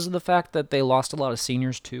because of the fact that they lost a lot of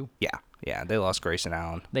seniors too? Yeah, they lost Grayson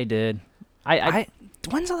Allen. They did.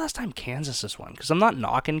 When's the last time Kansas has won? Because I'm not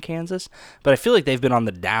knocking Kansas, but I feel like they've been on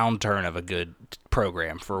the downturn of a good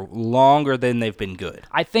program for longer than they've been good.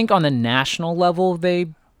 I think on the national level, they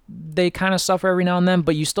kind of suffer every now and then,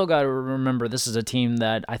 but you still got to remember this is a team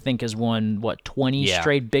that I think has won, 20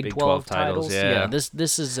 straight Big 12 titles? Yeah,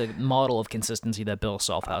 this is a model of consistency that Bill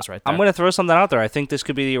Self has right there. I'm going to throw something out there. I think this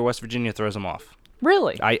could be the year West Virginia throws them off.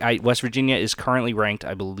 Really? West Virginia is currently ranked,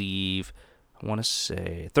 I believe, I want to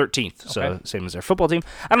say 13th, so same as their football team.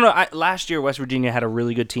 I don't know. Last year, West Virginia had a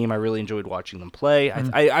really good team. I really enjoyed watching them play.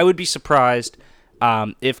 I would be surprised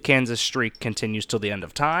if Kansas' streak continues till the end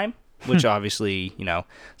of time, which obviously,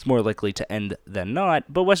 it's more likely to end than not.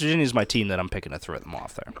 But West Virginia is my team that I'm picking to throw them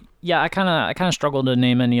off there. Yeah, I kind of struggle to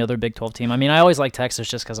name any other Big 12 team. I mean, I always like Texas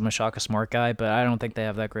just because I'm a Shaka Smart guy, but I don't think they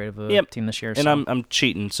have that great of a team this year. And so. I'm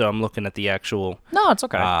cheating, so I'm looking at the actual. No, it's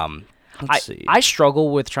okay. Let's see. I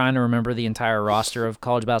struggle with trying to remember the entire roster of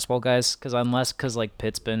college basketball guys because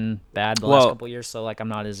Pitt's been bad the last couple of years, so I'm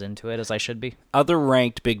not as into it as I should be. Other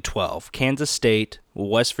ranked Big 12: Kansas State,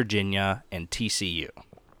 West Virginia, and TCU.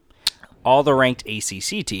 All the ranked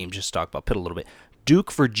ACC teams. Just talk about Pitt a little bit: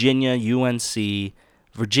 Duke, Virginia, UNC,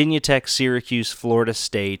 Virginia Tech, Syracuse, Florida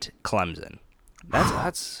State, Clemson.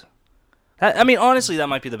 That's. I mean, honestly, that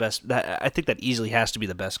might be the best. I think that easily has to be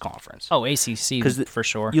the best conference. Oh, ACC, for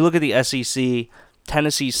sure. You look at the SEC,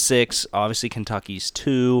 Tennessee's 6, obviously Kentucky's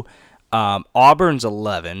 2, Auburn's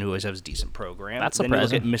 11, who always has a decent program. That's then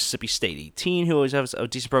surprising. You look at Mississippi State 18, who always has a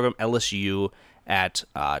decent program, LSU at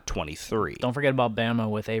 23. Don't forget about Bama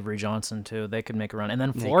with Avery Johnson, too. They could make a run. And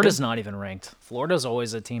then Florida's not even ranked. Florida's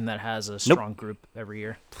always a team that has a strong group every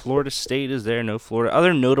year. Florida State is there, no Florida.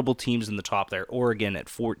 Other notable teams in the top there, Oregon at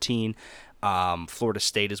 14, Florida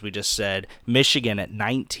State, as we just said, Michigan at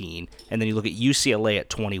 19, and then you look at UCLA at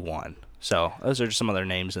 21. So those are just some other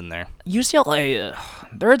names in there. UCLA,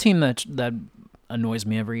 they're a team that annoys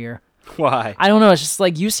me every year. Why? I don't know. It's just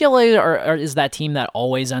UCLA is that team that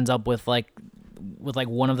always ends up with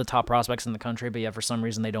one of the top prospects in the country, but yet for some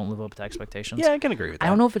reason they don't live up to expectations. Yeah, I can agree with that. I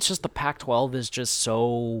don't know if it's just the Pac-12 is just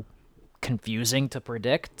so confusing to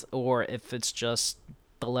predict, or if it's just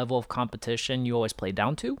the level of competition you always play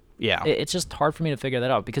down to. Yeah. It's just hard for me to figure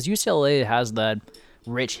that out because UCLA has that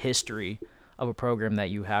rich history of a program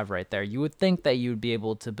that you have right there. You would think that you would be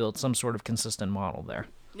able to build some sort of consistent model there.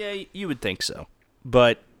 Yeah, you would think so.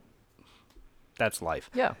 But that's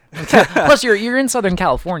life. Yeah. Plus, you're in Southern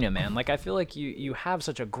California, man. I feel like you have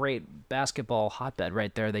such a great basketball hotbed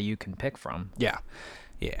right there that you can pick from. Yeah.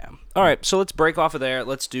 Yeah. All right, so let's break off of there.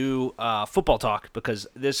 Let's do football talk because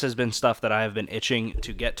this has been stuff that I have been itching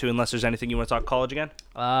to get to, unless there's anything you want to talk college again?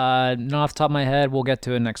 Not off the top of my head. We'll get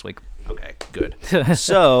to it next week. Okay, good.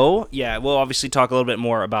 So, yeah, we'll obviously talk a little bit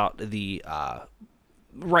more about the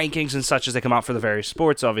rankings and such as they come out for the various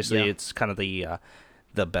sports. Obviously, it's kind of the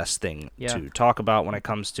best thing to talk about when it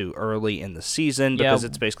comes to early in the season because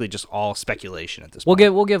it's basically just all speculation at this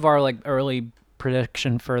point. We'll give our early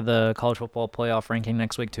prediction for the college football playoff ranking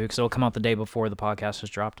next week too, because it'll come out the day before the podcast is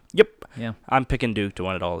dropped. Yep. Yeah. I'm picking Duke to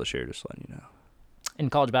win it all this year, just letting you know. In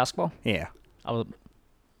college basketball? Yeah.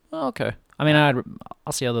 Okay. I mean,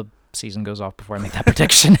 I'll see how the season goes off before I make that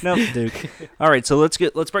prediction. No, Duke. All right, so let's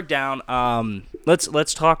break down.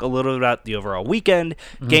 Let's talk a little bit about the overall weekend,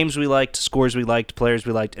 games we liked, scores we liked, players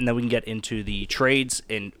we liked, and then we can get into the trades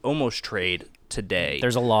and almost trade today.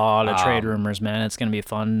 There's a lot of trade rumors, man. It's going to be a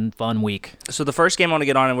fun week. So the first game I want to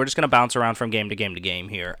get on, and we're just going to bounce around from game to game to game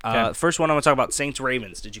here. Okay. First one I want to talk about,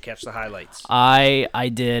 Saints-Ravens. Did you catch the highlights?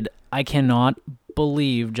 I did. I cannot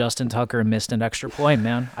believe Justin Tucker missed an extra point,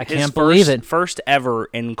 man. I can't believe it. First ever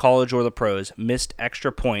in college or the pros missed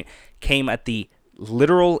extra point came at the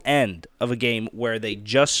literal end of a game where they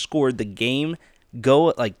just scored the game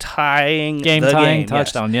tying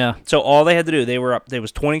touchdown. Yes. Yeah. So all they had to do, they were up. It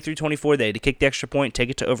was 23-24. They had to kick the extra point, take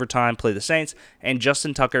it to overtime, play the Saints, and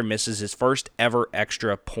Justin Tucker misses his first ever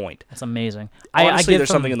extra point. That's amazing. Honestly, there's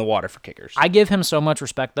something in the water for kickers. I give him so much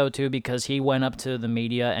respect though too, because he went up to the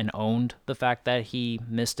media and owned the fact that he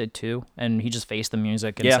missed it too, and he just faced the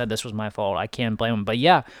music and said this was my fault. I can't blame him. But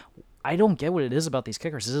yeah, I don't get what it is about these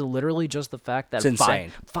kickers. Is it literally just the fact that it's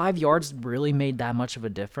insane. 5 yards really made that much of a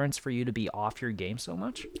difference for you to be off your game so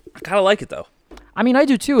much? I kind of like it, though. I mean, I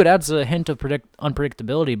do, too. It adds a hint of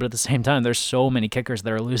unpredictability, but at the same time, there's so many kickers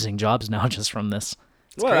that are losing jobs now just from this.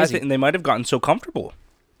 It's crazy. I think they might have gotten so comfortable.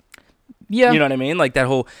 Yeah. You know what I mean? Like that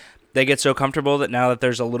whole, they get so comfortable that now that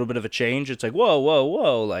there's a little bit of a change, it's like,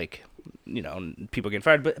 whoa, like, people getting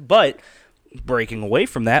fired. But breaking away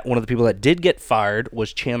from that, one of the people that did get fired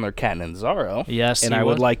was Chandler Catanzaro. Yes, and I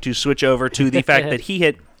would like to switch over to the fact that he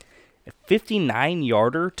hit a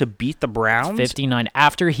 59-yarder to beat the Browns. 59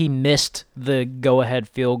 after he missed the go-ahead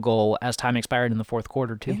field goal as time expired in the fourth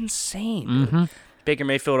quarter, too. Insane. Mm-hmm. Baker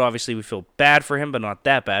Mayfield, obviously, we feel bad for him, but not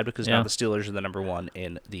that bad because now the Steelers are the number one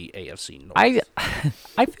in the AFC North.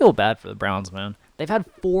 I feel bad for the Browns, man. They've had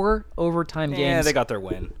 4 overtime games. Yeah, they got their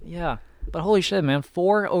win. Yeah. But holy shit, man,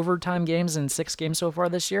 4 overtime games in 6 games so far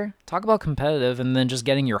this year? Talk about competitive and then just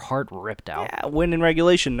getting your heart ripped out. Yeah, win in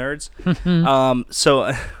regulation, nerds.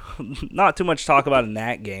 So not too much to talk about in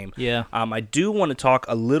that game. Yeah. I do want to talk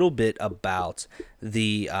a little bit about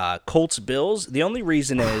the Colts-Bills. The only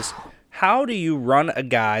reason is, how do you run a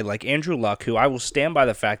guy like Andrew Luck, who I will stand by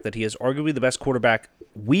the fact that he is arguably the best quarterback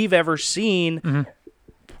we've ever seen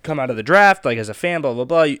come out of the draft, like as a fan, blah, blah,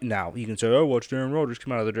 blah. Now, you can say, oh, watch Aaron Rodgers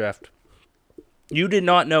come out of the draft. You did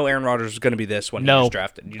not know Aaron Rodgers was going to be this when he was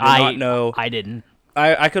drafted. You did not know. I didn't.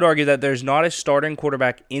 I could argue that there's not a starting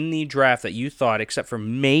quarterback in the draft that you thought, except for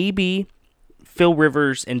maybe Phil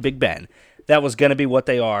Rivers and Big Ben, that was going to be what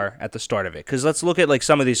they are at the start of it. Because let's look at like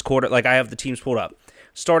some of these I have the teams pulled up.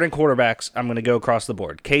 Starting quarterbacks, I'm going to go across the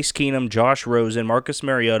board. Case Keenum, Josh Rosen, Marcus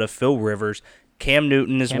Mariota, Phil Rivers, Cam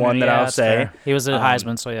Newton is one that I'll say. Fair. He was a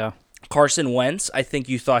Heisman, so yeah. Carson Wentz, I think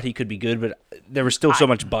you thought he could be good, but there was still so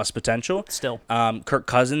much bust potential. Still. Kirk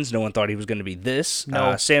Cousins, no one thought he was going to be this.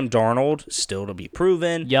 No. Sam Darnold, still to be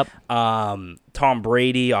proven. Yep. Tom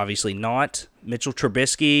Brady, obviously not. Mitchell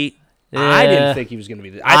Trubisky, I didn't think he was going to be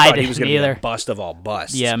this. I thought he was going to be the bust of all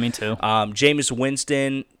busts. Yeah, me too. Jameis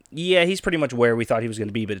Winston, yeah, he's pretty much where we thought he was going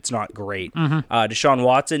to be, but it's not great. Deshaun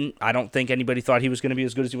Watson, I don't think anybody thought he was going to be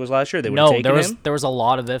as good as he was last year. They would have taken him. There was a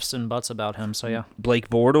lot of ifs and buts about him, so yeah. Blake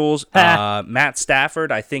Bortles, Matt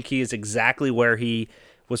Stafford, I think he is exactly where he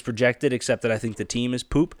was projected, except that I think the team is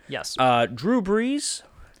poop. Yes. Drew Brees.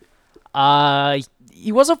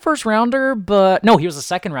 He was a first rounder, but no, he was a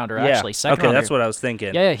second rounder actually. Second rounder. That's what I was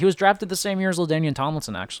thinking. Yeah, he was drafted the same year as LaDainian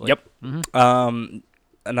Tomlinson actually. Yep.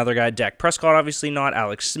 Another guy, Dak Prescott, obviously not.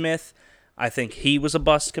 Alex Smith, I think he was a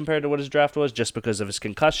bust compared to what his draft was, just because of his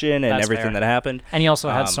concussion and everything that happened. And he also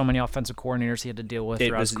had so many offensive coordinators he had to deal with.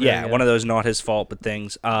 It was one of those not his fault, but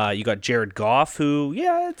things. You got Jared Goff, who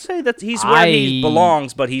I'd say that he's where he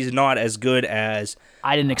belongs, but he's not as good as.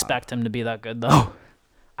 I didn't expect him to be that good though.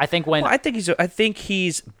 I think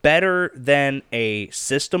he's better than a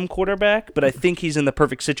system quarterback, but I think he's in the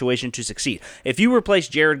perfect situation to succeed. If you replace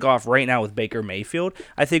Jared Goff right now with Baker Mayfield,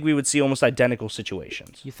 I think we would see almost identical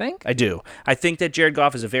situations. You think? I do. I think that Jared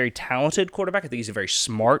Goff is a very talented quarterback. I think he's a very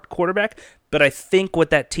smart quarterback, but I think what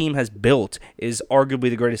that team has built is arguably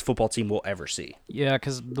the greatest football team we'll ever see. Yeah,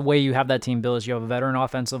 because the way you have that team built is you have a veteran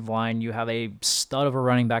offensive line, you have a stud of a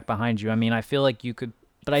running back behind you. I mean, I feel like you could.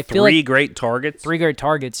 But I feel three great targets.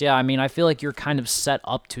 Yeah. I mean, I feel like you're kind of set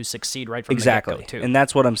up to succeed right from the get-go, too. And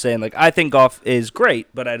that's what I'm saying. Like, I think Goff is great,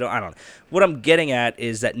 but I don't. What I'm getting at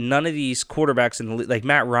is that none of these quarterbacks in the league, like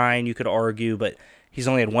Matt Ryan, you could argue, but he's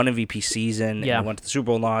only had one MVP season and went to the Super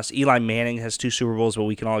Bowl and lost. Eli Manning has 2 Super Bowls, but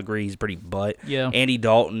we can all agree he's pretty butt. Yeah. Andy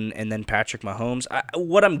Dalton and then Patrick Mahomes.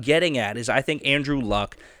 What I'm getting at is I think Andrew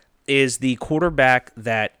Luck is the quarterback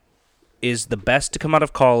that is the best to come out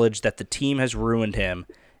of college, that the team has ruined him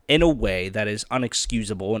in a way that is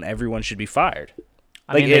unexcusable, and everyone should be fired.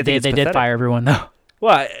 I mean, they did fire everyone, though.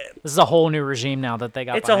 Well, this is a whole new regime now that they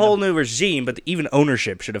got. It's a whole new regime, but even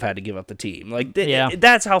ownership should have had to give up the team. Like, yeah.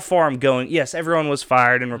 That's how far I'm going. Yes, everyone was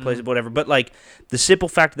fired and replaced, whatever. But like, the simple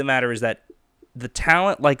fact of the matter is that the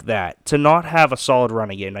talent like that, to not have a solid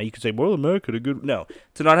running game. Now, you could say, well, America, no.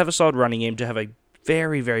 To not have a solid running game, to have a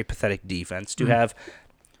very, very pathetic defense, to have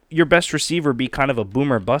your best receiver be kind of a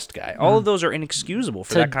boomer bust guy. All of those are inexcusable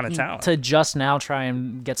for that kind of talent. To just now try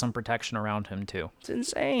and get some protection around him, too. It's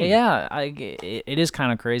insane. Yeah, it is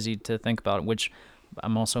kind of crazy to think about, which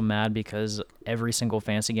I'm also mad because every single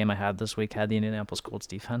fantasy game I had this week had the Indianapolis Colts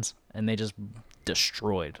defense, and they just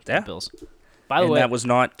destroyed the Bills. By the way, that was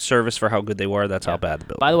not service for how good they were. That's how bad the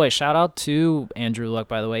Bills were. By the way, shout out to Andrew Luck,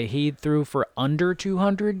 by the way. He threw for under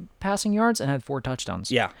 200 passing yards and had 4 touchdowns.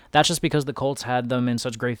 Yeah. That's just because the Colts had them in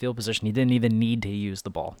such great field position. He didn't even need to use the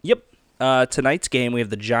ball. Yep. Tonight's game, we have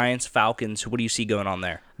the Giants-Falcons. What do you see going on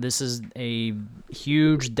there? This is a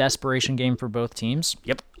huge desperation game for both teams.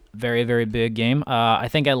 Yep. Very, very big game. I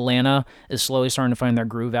think Atlanta is slowly starting to find their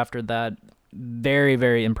groove after that very,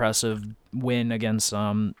 very impressive win against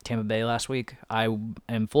Tampa Bay last week. I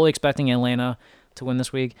am fully expecting Atlanta to win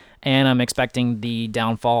this week, and I'm expecting the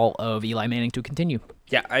downfall of Eli Manning to continue.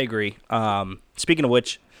 Yeah, I agree. Speaking of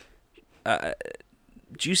which,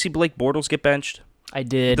 did you see Blake Bortles get benched? I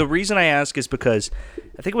did. The reason I ask is because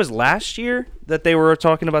I think it was last year that they were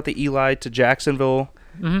talking about the Eli to Jacksonville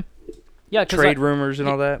trade rumors and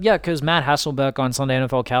all that. Yeah, because Matt Hasselbeck on Sunday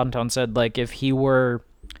NFL Countdown said, like, if he were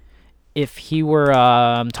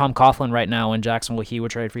Tom Coughlin right now in Jacksonville, he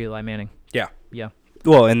would trade for Eli Manning. Yeah. Yeah.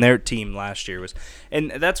 Well, and their team last year was,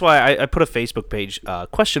 and that's why I put a Facebook page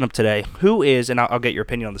question up today. Who is, and I'll get your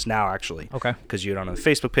opinion on this now, actually. Okay. Because you don't know the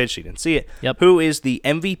Facebook page, so you didn't see it. Yep. Who is the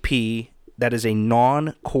MVP that is a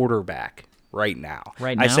non-quarterback right now?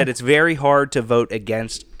 Right now? I said it's very hard to vote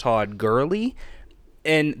against Todd Gurley.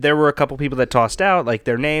 And there were a couple people that tossed out like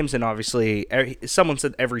their names, and obviously someone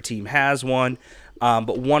said every team has one.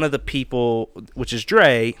 But one of the people, which is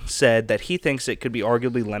Dre, said that he thinks it could be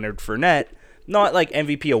arguably Leonard Fournette. Not like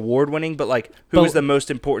MVP award-winning, but like who is the most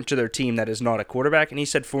important to their team that is not a quarterback. And he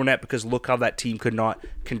said Fournette because look how that team could not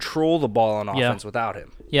control the ball on offense without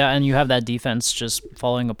him. Yeah, and you have that defense just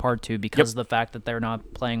falling apart too because of the fact that they're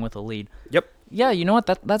not playing with a lead. Yep. Yeah, you know what?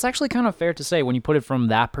 That's actually kind of fair to say when you put it from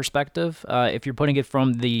that perspective. If you're putting it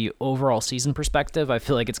from the overall season perspective, I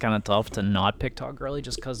feel like it's kind of tough to not pick Todd Gurley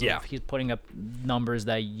just because he's putting up numbers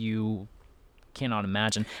that you cannot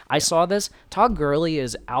imagine. I saw this. Todd Gurley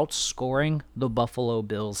is outscoring the Buffalo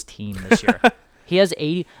Bills team this year.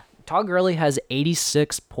 Todd Gurley has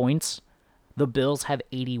 86 points. The Bills have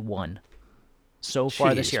 81 so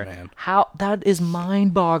far this year. Man. How that is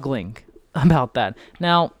mind-boggling about that.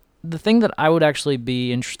 Now, the thing that I would actually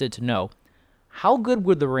be interested to know, how good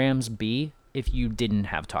would the Rams be if you didn't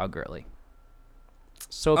have Todd Gurley?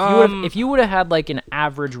 So if you would have had like an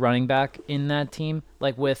average running back in that team,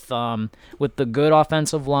 like with the good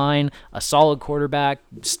offensive line, a solid quarterback,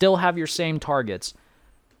 still have your same targets,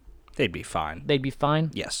 they'd be fine. They'd be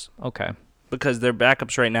fine? Yes. Okay. Because their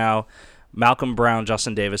backups right now, Malcolm Brown,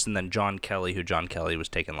 Justin Davis, and then John Kelly, who John Kelly was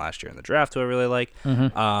taken last year in the draft, who I really like.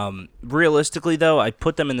 Realistically, though, I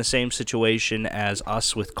put them in the same situation as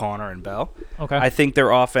us with Connor and Bell. Okay. I think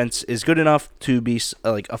their offense is good enough to be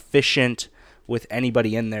like efficient with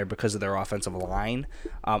anybody in there because of their offensive line.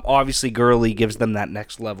 Obviously, Gurley gives them that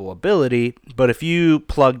next level ability, but if you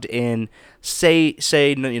plugged in, say,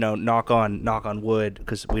 knock on wood,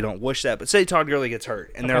 because we don't wish that, but say Todd Gurley gets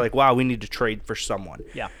hurt, and they're like, wow, we need to trade for someone.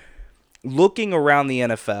 Yeah. Looking around the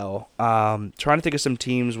NFL, trying to think of some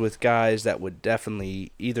teams with guys that would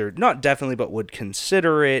definitely but would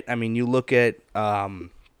consider it. I mean, you look at,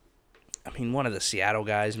 one of the Seattle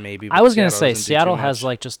guys maybe. I was going to say Seattle has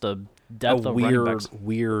like just a depth of running backs.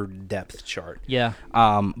 Weird depth chart. Yeah.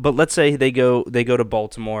 But let's say they go to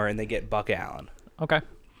Baltimore and they get Buck Allen. Okay.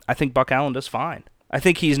 I think Buck Allen does fine. I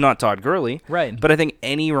think he's not Todd Gurley. Right. But I think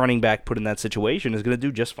any running back put in that situation is going to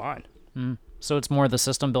do just fine. So it's more the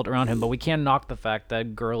system built around him, but we can't knock the fact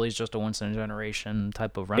that Gurley's just a once-in-a-generation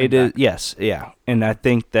type of running back. Yes, yeah. And I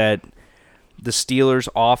think that the Steelers'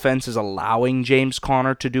 offense is allowing James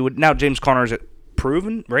Conner to do it. Now, James Conner is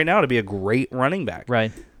proven right now to be a great running back.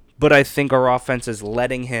 Right. But I think our offense is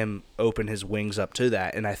letting him open his wings up to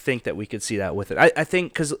that, and I think that we could see that with it. I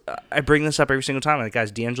think, because I bring this up every single time, and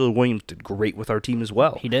guys, D'Angelo Williams did great with our team as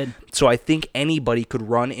well. He did. So I think anybody could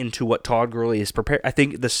run into what Todd Gurley is prepared. I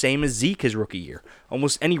think the same as Zeke his rookie year.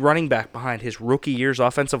 Almost any running back behind his rookie year's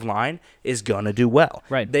offensive line is going to do well.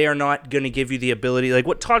 Right. They are not going to give you the ability. Like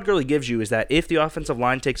what Todd Gurley gives you is that if the offensive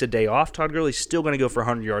line takes a day off, Todd Gurley's still going to go for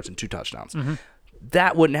 100 yards and 2 touchdowns. Mm-hmm.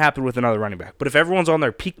 That wouldn't happen with another running back. But if everyone's on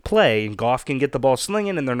their peak play and Goff can get the ball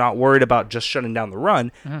slinging and they're not worried about just shutting down the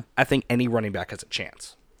run, I think any running back has a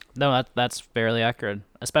chance. No, that's fairly accurate.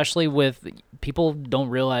 Especially with people don't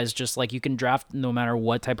realize just like you can draft no matter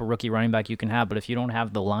what type of rookie running back you can have, but if you don't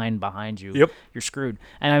have the line behind you, Yep. you're screwed.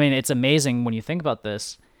 And I mean, it's amazing when you think about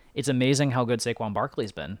this. It's amazing how good Saquon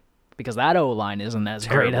Barkley's been because that O line isn't as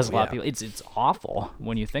great as a lot of people. It's awful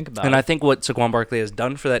when you think about it. And I think what Saquon Barkley has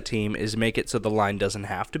done for that team is make it so the line doesn't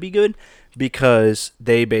have to be good because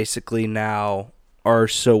they basically now are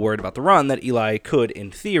so worried about the run that Eli could,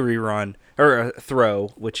 in theory, run or throw,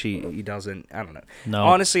 which he doesn't. I don't know. No.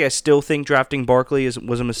 Honestly, I still think drafting Barkley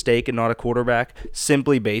was a mistake and not a quarterback,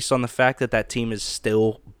 simply based on the fact that team is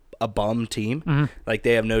still a bum team. Mm-hmm. Like,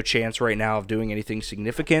 they have no chance right now of doing anything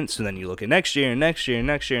significant. So then you look at next year, and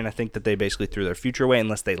I think that they basically threw their future away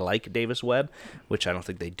unless they like Davis Webb, which I don't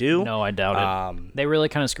think they do. No, I doubt it. They really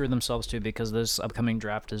kind of screwed themselves too because this upcoming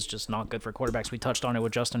draft is just not good for quarterbacks. We touched on it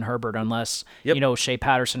with Justin Herbert, unless Shea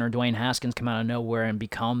Patterson or Dwayne Haskins come out of nowhere and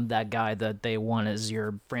become that guy that they want as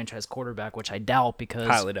your franchise quarterback, which I doubt because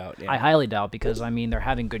Highly doubt, yeah. I highly doubt because I mean they're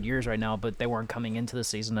having good years right now, but they weren't coming into the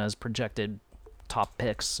season as projected top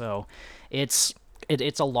picks. So it's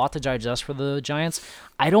a lot to digest for the Giants.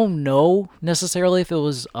 I don't know necessarily if it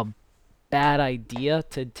was a bad idea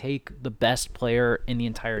to take the best player in the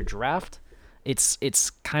entire draft. It's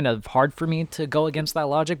kind of hard for me to go against that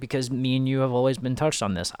logic because me and you have always been touched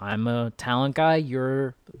on this. I'm a talent guy.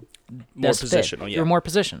 You're more positional. Yeah. You're more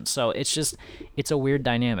positioned. So it's a weird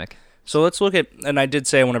dynamic. So let's look at, and I did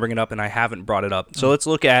say I want to bring it up, and I haven't brought it up. So let's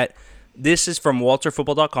look at, this is from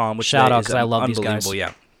WalterFootball.com, which shout out is because I love these guys.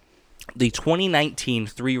 Yeah. The 2019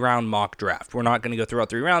 3-round mock draft. We're not going to go through all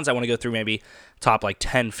 3 rounds. I want to go through maybe top like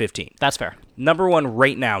 10, 15. That's fair. Number 1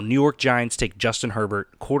 right now, New York Giants take Justin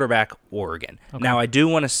Herbert, quarterback, Oregon. Okay. Now, I do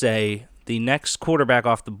want to say the next quarterback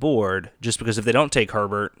off the board, just because if they don't take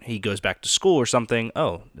Herbert, he goes back to school or something.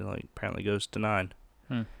 Oh, he apparently goes to 9.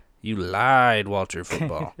 You lied, Walter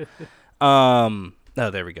Football. Oh,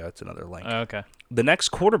 there we go. It's another link. Okay. The next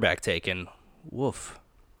quarterback taken, woof.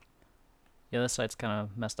 Yeah, this site's kind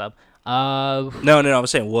of messed up. No, I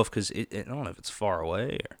was saying woof because I don't know if it's far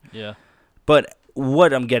away. Yeah. But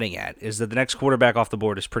what I'm getting at is that the next quarterback off the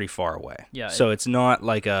board is pretty far away. Yeah. So it's not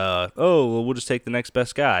like we'll just take the next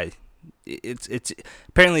best guy. It's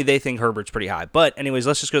apparently they think Herbert's pretty high. But anyways,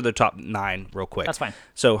 let's just go to the top 9 real quick. That's fine.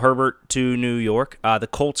 So Herbert to New York. The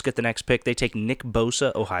Colts get the next pick. They take Nick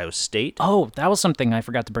Bosa, Ohio State. Oh, that was something I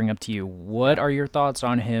forgot to bring up to you. What are your thoughts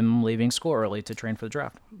on him leaving school early to train for the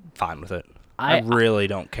draft? Fine with it. I really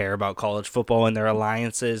don't care about college football and their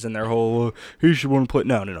alliances and their whole, he should want to play.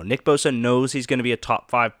 No. Nick Bosa knows he's going to be a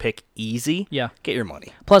top 5 pick easy. Yeah. Get your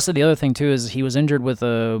money. Plus, the other thing, too, is he was injured with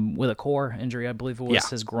a core injury. I believe it was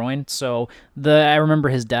his groin. So I remember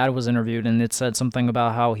his dad was interviewed, and it said something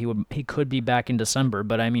about how he could be back in December.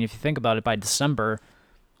 But, I mean, if you think about it, by December,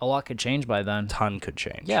 a lot could change by then. Ton could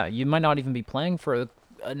change. Yeah, you might not even be playing for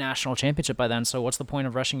a national championship by then. So what's the point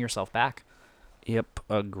of rushing yourself back? Yep,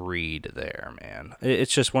 agreed there, man.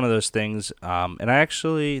 It's just one of those things. And I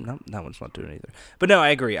actually, no, that one's not doing it either. But no, I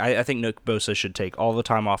agree. I think Nick Bosa should take all the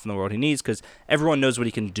time off in the world he needs because everyone knows what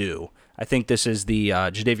he can do. I think this is the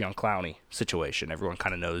Jadeveon Clowney situation. Everyone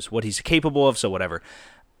kind of knows what he's capable of, so whatever.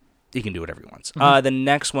 He can do whatever he wants. Mm-hmm. The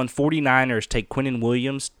next one, 49ers take Quinnen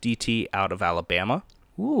Williams, DT, out of Alabama.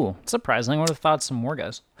 Ooh, surprising. I would have thought some more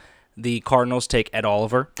guys. The Cardinals take Ed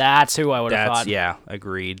Oliver. That's who I would have thought. Yeah,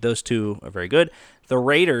 agreed. Those two are very good. The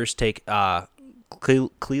Raiders take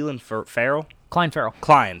Cleveland Farrell. Klein Farrell.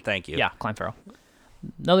 Klein, thank you. Yeah, Klein Farrell.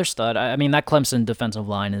 Another stud. I mean, that Clemson defensive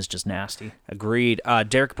line is just nasty. Agreed.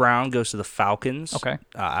 Derek Brown goes to the Falcons. Okay.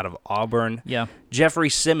 Out of Auburn. Yeah. Jeffrey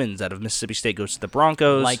Simmons out of Mississippi State goes to the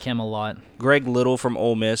Broncos. Like him a lot. Greg Little from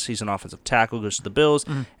Ole Miss, he's an offensive tackle, goes to the Bills.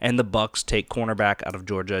 Mm-hmm. And the Bucks take cornerback out of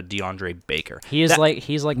Georgia, DeAndre Baker. He's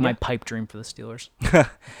like my pipe dream for the Steelers.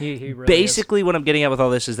 he really Basically, what I'm getting at with all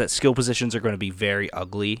this is that skill positions are going to be very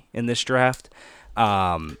ugly in this draft.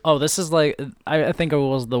 This is like, I think it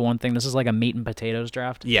was the one thing, this is like a meat and potatoes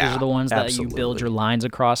draft. Yeah, these are the ones absolutely. that you build your lines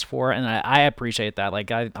across for, and I appreciate that.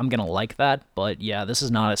 Like, I'm gonna like that, but yeah, this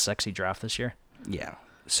is not a sexy draft this year. Yeah.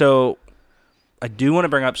 So I do want to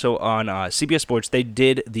bring up, on CBS Sports, they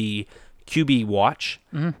did the QB watch.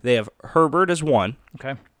 Mm-hmm. They have Herbert as 1.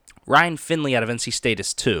 Okay. Ryan Finley out of NC State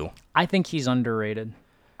is 2. I think he's underrated.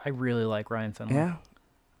 I really like Ryan Finley. Yeah.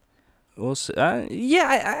 We'll see.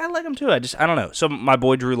 I like him too. I don't know. So my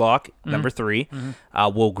boy Drew Lock, number 3.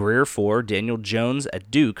 Mm-hmm. Will Greer 4. Daniel Jones at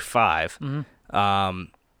Duke 5. Mm-hmm.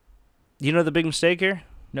 You know the big mistake here?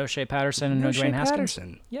 No Shea Patterson and no Dwayne Haskins.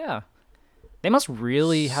 Patterson. Yeah. They must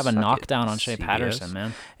really have a knockdown on Shea Patterson,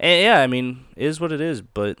 man. And yeah, I mean, it is what it is,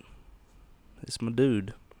 but it's my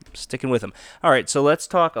dude. sticking with him. All right, so let's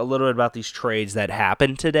talk a little bit about these trades that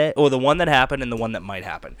happened today, or the one that happened and the one that might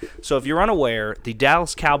happen. So if you're unaware, the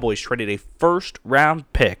Dallas Cowboys traded a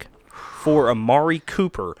first-round pick for Amari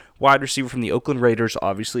Cooper, wide receiver from the Oakland Raiders.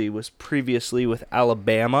 Obviously, was previously with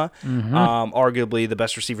Alabama. Arguably the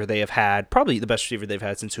best receiver they have had, probably the best receiver they've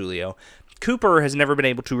had since Julio. Cooper has never been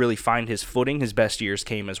able to really find his footing. His best years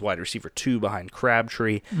came as wide receiver 2 behind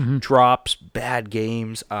Crabtree. Drops, bad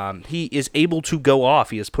games. He is able to go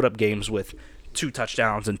off. He has put up games with 2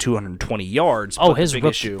 touchdowns and 220 yards. Oh, his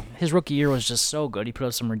rookie year was just so good. He put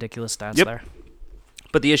up some ridiculous stats there.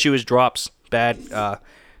 But the issue is drops, bad,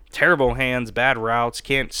 terrible hands, bad routes,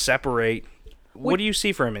 can't separate. What do you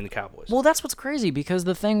see for him in the Cowboys? Well, that's what's crazy, because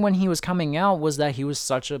the thing when he was coming out was that he was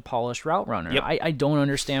such a polished route runner. Yep. I don't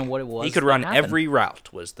understand what it was. He could run every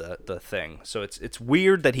route was the thing. So it's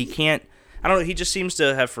weird that he can't. I don't know. He just seems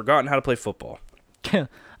to have forgotten how to play football.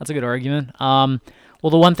 That's a good argument. Well,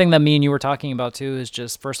 the one thing that me and you were talking about too is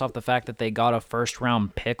just first off the fact that they got a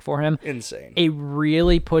first-round pick for him. Insane. It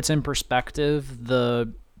really puts in perspective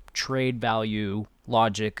the trade value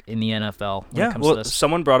logic in the NFL when it comes to this.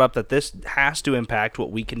 Someone brought up that this has to impact what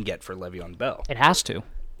we can get for Le'Veon Bell. It has to,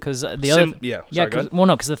 because the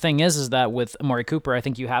because the thing is that with Amari Cooper, I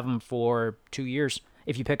think you have him for 2 years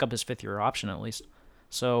if you pick up his 5th-year option at least.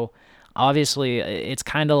 So obviously, it's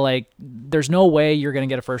kind of like there's no way you're going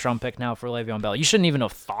to get a first-round pick now for Le'Veon Bell. You shouldn't even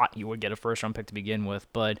have thought you would get a first-round pick to begin with,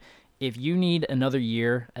 but if you need another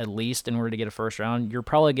year at least in order to get a first round, you're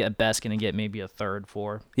probably at best going to get maybe a third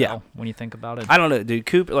for Bell, when you think about it. I don't know, dude.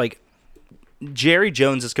 Cooper, Jerry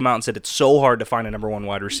Jones has come out and said it's so hard to find a number 1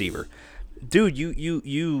 wide receiver. Dude,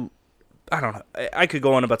 you I don't know. I could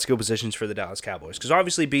go on about skill positions for the Dallas Cowboys because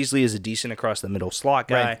obviously Beasley is a decent across the middle slot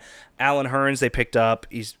guy. Right. Allen Hurns they picked up.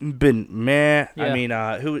 He's been meh. Yeah. I mean,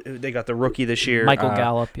 who they got the rookie this year? Michael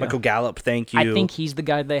Gallup. Yeah. Michael Gallup. Thank you. I think he's the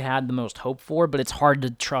guy they had the most hope for, but it's hard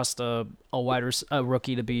to trust a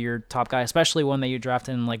rookie to be your top guy, especially one that you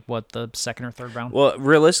drafted in the 2nd or 3rd round. Well,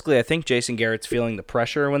 realistically, I think Jason Garrett's feeling the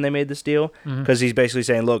pressure when they made this deal because he's basically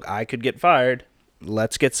saying, "Look, I could get fired.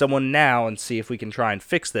 Let's get someone now and see if we can try and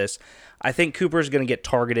fix this." I think Cooper's going to get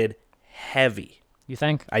targeted heavy. You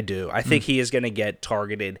think? I do. I think he is going to get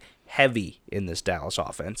targeted heavy in this Dallas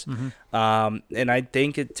offense. And I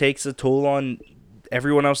think it takes a toll on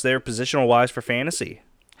everyone else there positional-wise for fantasy.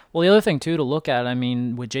 Well, the other thing, too, to look at, I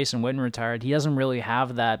mean, with Jason Witten retired, he doesn't really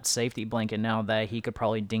have that safety blanket now that he could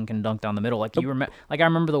probably dink and dunk down the middle. I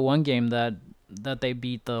remember the one game that they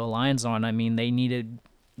beat the Lions on. I mean, they needed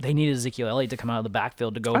Ezekiel Elliott to come out of the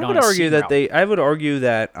backfield to go down. I would argue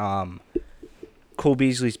that Cole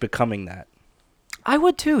Beasley's becoming that. I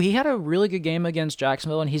would too. He had a really good game against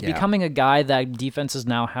Jacksonville, and he's becoming a guy that defenses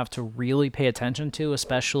now have to really pay attention to,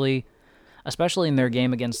 especially in their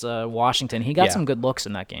game against Washington. He got some good looks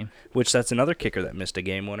in that game. Which that's another kicker that missed a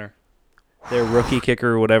game winner. Their rookie kicker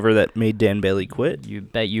or whatever that made Dan Bailey quit. You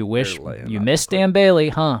bet you wish you missed Dan Bailey,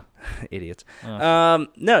 huh? Idiots.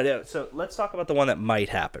 No. So let's talk about the one that might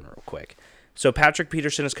happen real quick. So Patrick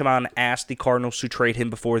Peterson has come out and asked the Cardinals to trade him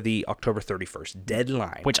before the October 31st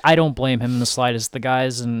deadline. Which I don't blame him in the slightest. The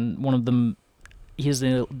guy's in one of them. He's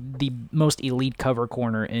the most elite cover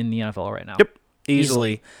corner in the NFL right now. Yep,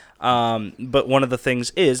 easily. But one of the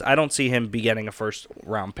things is I don't see him be getting a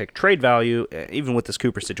first-round pick trade value, even with this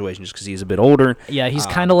Cooper situation, just because he's a bit older. Yeah, he's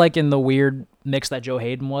kind of like in the weird mix that Joe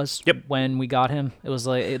Hayden was when we got him. It was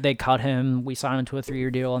like they cut him. We signed him to a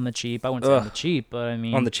 3-year deal on the cheap. I wouldn't say on the cheap, but I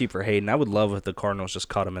mean... On the cheap for Hayden. I would love if the Cardinals just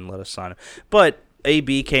cut him and let us sign him. But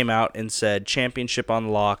AB came out and said, championship on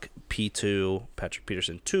lock, P2, Patrick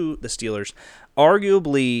Peterson, to the Steelers.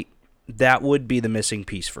 Arguably, that would be the missing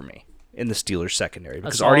piece for me in the Steelers secondary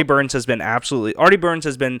because Artie Burns has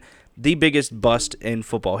been the biggest bust in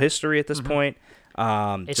football history at this point.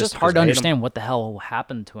 It's just hard to understand what the hell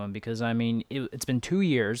happened to him because, I mean, it's been 2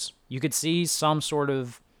 years. You could see some sort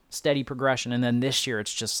of steady progression, and then this year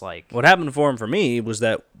it's just like... What happened for me was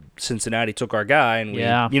that Cincinnati took our guy, and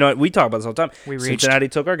we talk about this all the time. Cincinnati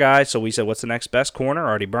took our guy, so we said, what's the next best corner?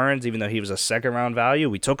 Artie Burns, even though he was a second-round value,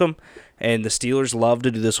 we took him, and the Steelers love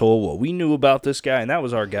to do this whole, well, we knew about this guy, and that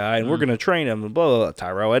was our guy, and we're going to train him, and blah, blah, blah.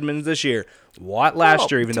 Tyrell Edmonds this year. Watt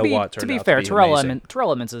last year, even though Watt turned out to be fair,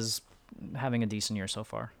 Tyrell Edmonds is having a decent year so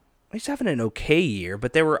far. He's having an okay year,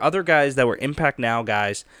 but there were other guys that were impact now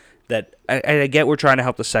guys that I get we're trying to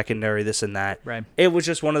help the secondary, this and that. Right. It was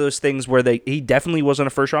just one of those things where he definitely wasn't a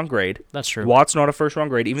first-round grade. That's true. Watt's not a first-round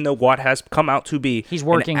grade, even though Watt has come out to be he's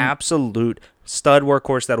working an absolute stud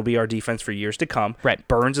workhorse that'll be our defense for years to come. Right.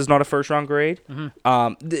 Burns is not a first-round grade.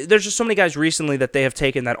 There's just so many guys recently that they have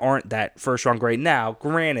taken that aren't that first-round grade. Now,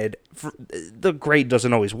 granted, the grade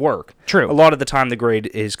doesn't always work. True. A lot of the time, the grade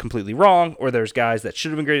is completely wrong, or there's guys that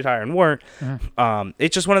should have been graded higher and weren't.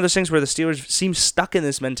 It's just one of those things where the Steelers seem stuck in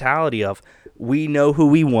this mentality of, we know who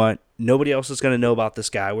we want. Nobody else is going to know about this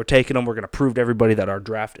guy. We're taking him. We're going to prove to everybody that our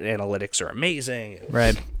draft analytics are amazing.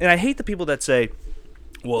 Right. And I hate the people that say,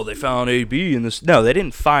 well, they found AB in this. No, they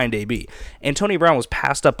didn't find AB. Antonio Brown was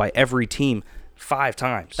passed up by every team 5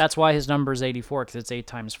 times. That's why his number is 84, because it's 8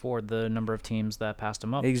 times 4, the number of teams that passed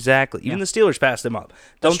him up. Exactly. Even the Steelers passed him up.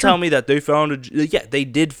 Don't tell me that they found yeah, they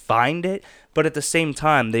did find it, but at the same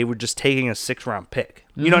time, they were just taking a 6th-round pick.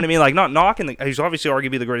 You know what I mean? Like, not knocking. He's obviously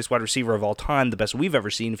arguably the greatest wide receiver of all time, the best we've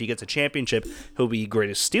ever seen. If he gets a championship, he'll be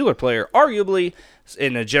greatest Steeler player, arguably,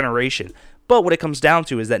 in a generation. But what it comes down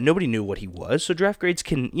to is that nobody knew what he was, so draft grades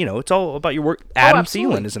can, it's all about your work. Adam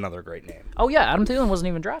Thielen is another great name. Oh, yeah, Adam Thielen wasn't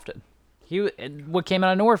even drafted. What came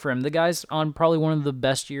out of nowhere for him? The guy's on probably one of the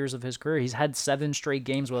best years of his career. He's had 7 straight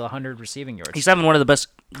games with 100 receiving yards. He's having one of the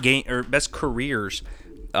best careers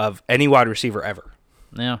of any wide receiver ever.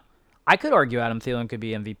 Yeah. I could argue Adam Thielen could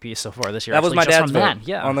be MVP so far this year. That was my dad's vote.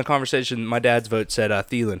 Yeah. On the conversation, my dad's vote said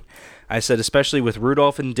Thielen. I said, especially with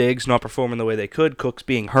Rudolph and Diggs not performing the way they could, Cooks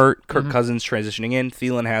being hurt, Kirk Cousins transitioning in,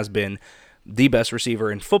 Thielen has been the best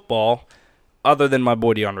receiver in football, other than my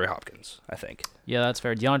boy DeAndre Hopkins, I think. Yeah, that's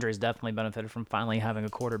fair. DeAndre's definitely benefited from finally having a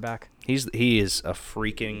quarterback. He is a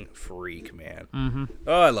freaking freak, man.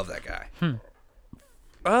 Oh, I love that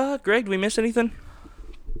guy. Greg, did we miss anything?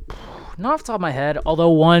 Not off the top of my head, although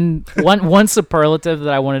one superlative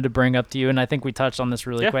that I wanted to bring up to you, and I think we touched on this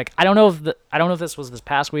really quick. I don't know if this was this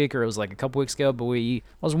past week or it was like a couple weeks ago, but I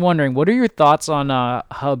was wondering, what are your thoughts on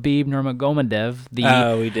Habib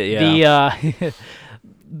Nurmagomedov? We did, yeah.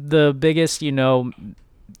 The biggest,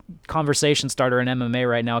 conversation starter in MMA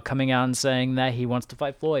right now, coming out and saying that he wants to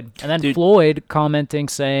fight Floyd, and then Floyd commenting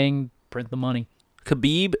saying, "Print the money."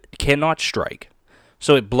 Khabib cannot strike,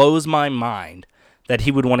 so it blows my mind that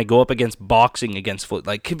he would want to go up against boxing against Floyd.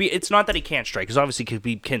 Like, Khabib, it's not that he can't strike, because obviously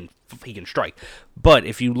Khabib can strike. But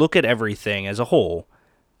if you look at everything as a whole,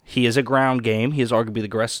 he is a ground game. He is arguably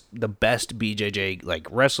the best BJJ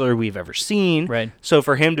wrestler we've ever seen. Right. So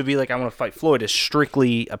for him to be like, I want to fight Floyd is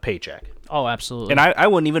strictly a paycheck. Oh, absolutely. And I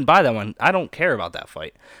wouldn't even buy that one. I don't care about that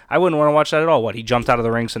fight. I wouldn't want to watch that at all. What, he jumped out of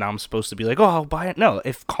the ring, so now I'm supposed to be like, oh, I'll buy it? No,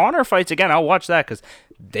 if Conor fights again, I'll watch that, because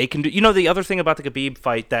they can do... the other thing about the Khabib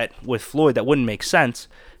fight that with Floyd that wouldn't make sense,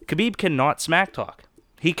 Khabib cannot smack talk.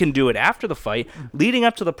 He can do it after the fight, leading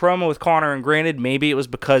up to the promo with Conor, and granted, maybe it was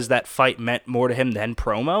because that fight meant more to him than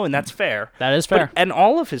promo, and that's fair. That is fair. And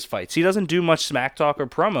all of his fights, he doesn't do much smack talk or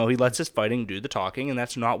promo. He lets his fighting do the talking, and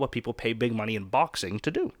that's not what people pay big money in boxing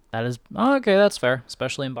to do. That is... okay, that's fair.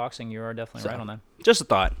 Especially in boxing, you are definitely right on that. Just a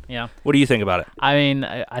thought. Yeah. What do you think about it? I mean,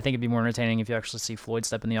 I think it'd be more entertaining if you actually see Floyd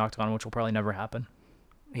step in the octagon, which will probably never happen.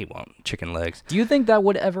 He won't. Chicken legs. Do you think that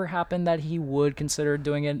would ever happen, that he would consider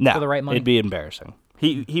doing it for the right money? It'd be embarrassing.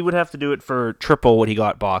 He would have to do it for triple what he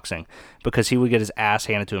got boxing, because he would get his ass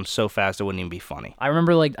handed to him so fast it wouldn't even be funny. I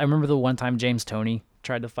remember the one time James Toney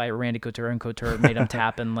tried to fight Randy Couture, and Couture made him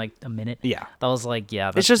tap in like a minute. Yeah. That was like,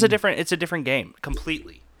 yeah. It's just a different game,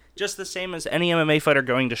 completely. Just the same as any MMA fighter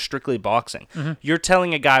going to strictly boxing. You're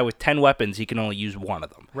telling a guy with 10 weapons he can only use one of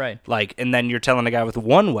them. Right. And then you're telling a guy with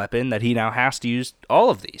one weapon that he now has to use all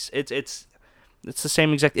of these. It's the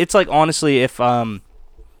same exact... It's like, honestly, if...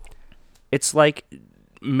 It's like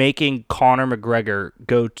making Conor McGregor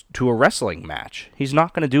go to a wrestling match. He's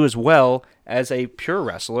not going to do as well as a pure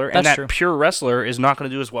wrestler, and that pure wrestler is not going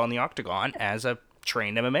to do as well in the octagon as a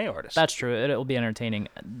trained MMA artist. That's true. It'll be entertaining.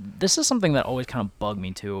 This is something that always kind of bugged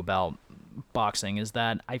me too about boxing, is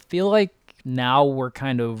that I feel like now we're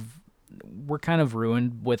kind of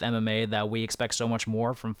ruined with MMA, that we expect so much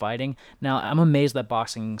more from fighting. Now, I'm amazed that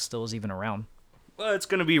boxing still is even around. Well, it's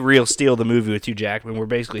going to be Real Steel, the movie with Hugh Jackman, where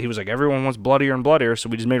basically he was like, everyone wants bloodier and bloodier, so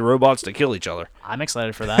we just made robots to kill each other. I'm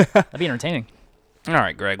excited for that. That'd be entertaining. All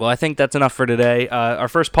right, Greg. Well, I think that's enough for today. Our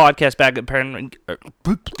first podcast back at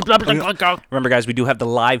Remember, guys, we do have the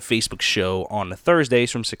live Facebook show on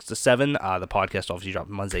Thursdays from 6 to 7. The podcast obviously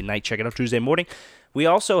drops Monday night. Check it out Tuesday morning. We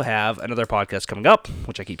also have another podcast coming up,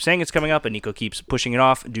 which I keep saying it's coming up, and Nico keeps pushing it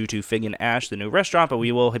off due to Fig and Ash, the new restaurant, but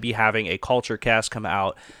we will be having a culture cast come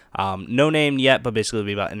out. No name yet, but basically it'll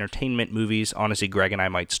be about entertainment movies. Honestly, Greg and I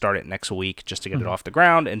might start it next week just to get it off the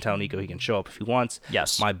ground and tell Nico he can show up if he wants.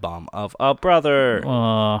 Yes. My bum of a brother.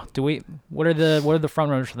 What are the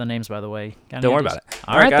front runners for the names, by the way? Don't worry about it.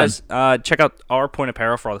 All right, guys. Check out our Point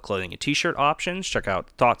Apparel for all the clothing and t-shirt options. Check out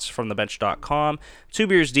thoughtsfromthebench.com. 2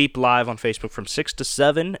 Beers Deep live on Facebook from 6 to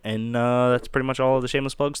 7. And that's pretty much all of the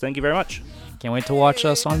shameless plugs. Thank you very much. Can't wait to watch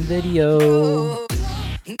us on video.